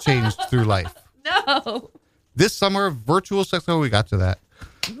goals changed through life? No. This summer, virtual sex. Oh, we got to that.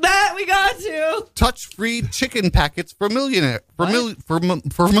 That we got to. Touch-free chicken packets for millennials.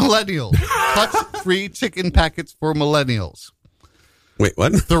 Touch-free chicken packets for millennials. Wait,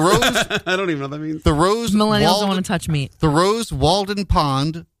 what? Thoreau's. I don't even know what that means. Thoreau's Millennials don't want to touch meat. Thoreau's Walden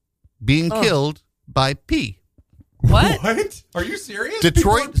Pond being killed by pee. What? What? Are you serious?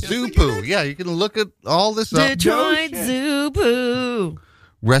 Detroit Zoo Poo. Yeah, you can look at all this up. Detroit Zoo Poo.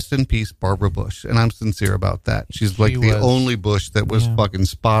 Rest in peace, Barbara Bush. And I'm sincere about that. She's like She the was- only Bush that was fucking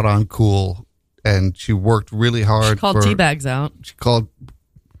spot on cool. And she worked really hard. Called tea bags out.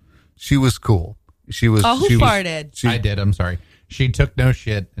 She was cool. She was. Oh, who she was- farted? she- I did. I'm sorry. She took no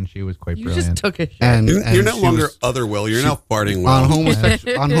shit, and she was quite You brilliant. just took a shit. And You're no she longer was- other Will. You're now farting Will.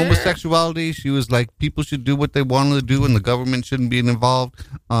 on homosexuality, she was like, people should do what they wanted to do and the government shouldn't be involved.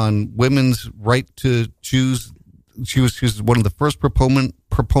 On women's right to choose, she was one of the first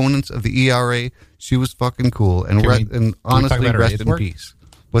proponents of the ERA. She was fucking cool. And, Can we talk honestly, about her rest AIDS in work? peace.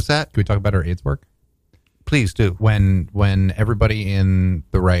 What's that? Can we talk about her AIDS work? Please do. When everybody in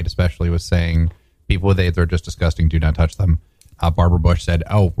the right, especially, was saying people with AIDS are just disgusting, do not touch them, Barbara Bush said,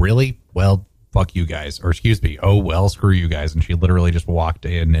 "Oh, really? Well, fuck you guys," or excuse me, "Oh, well, screw you guys," and she literally just walked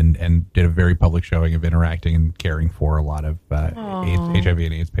in and did a very public showing of interacting and caring for a lot of HIV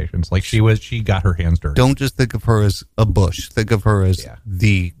and AIDS patients. Like she got her hands dirty. Don't just think of her as a Bush. Think of her as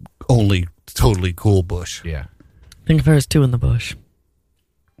the only totally cool Bush. Yeah. Think of her as two in the bush.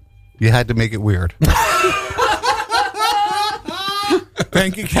 You had to make it weird.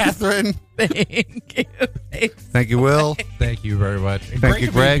 Thank you, Catherine. Thank you. Thank you, Will. Thank you very much. And Thank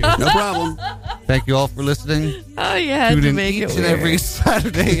you, Greg. No problem. Thank you all for listening. Oh, you had Tune to in make each it and weird. every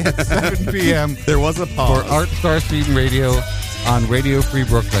Saturday at 7 p.m. There was a for pause. Art Star Scene Radio on Radio Free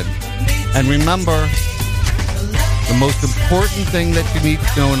Brooklyn. And remember, the most important thing that you need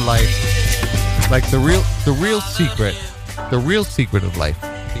to know in life, like the real secret of life,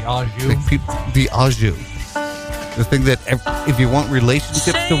 The au jus. the au jus. The thing that if you want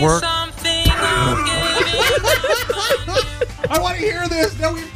relationships to work, I want to hear this. No, we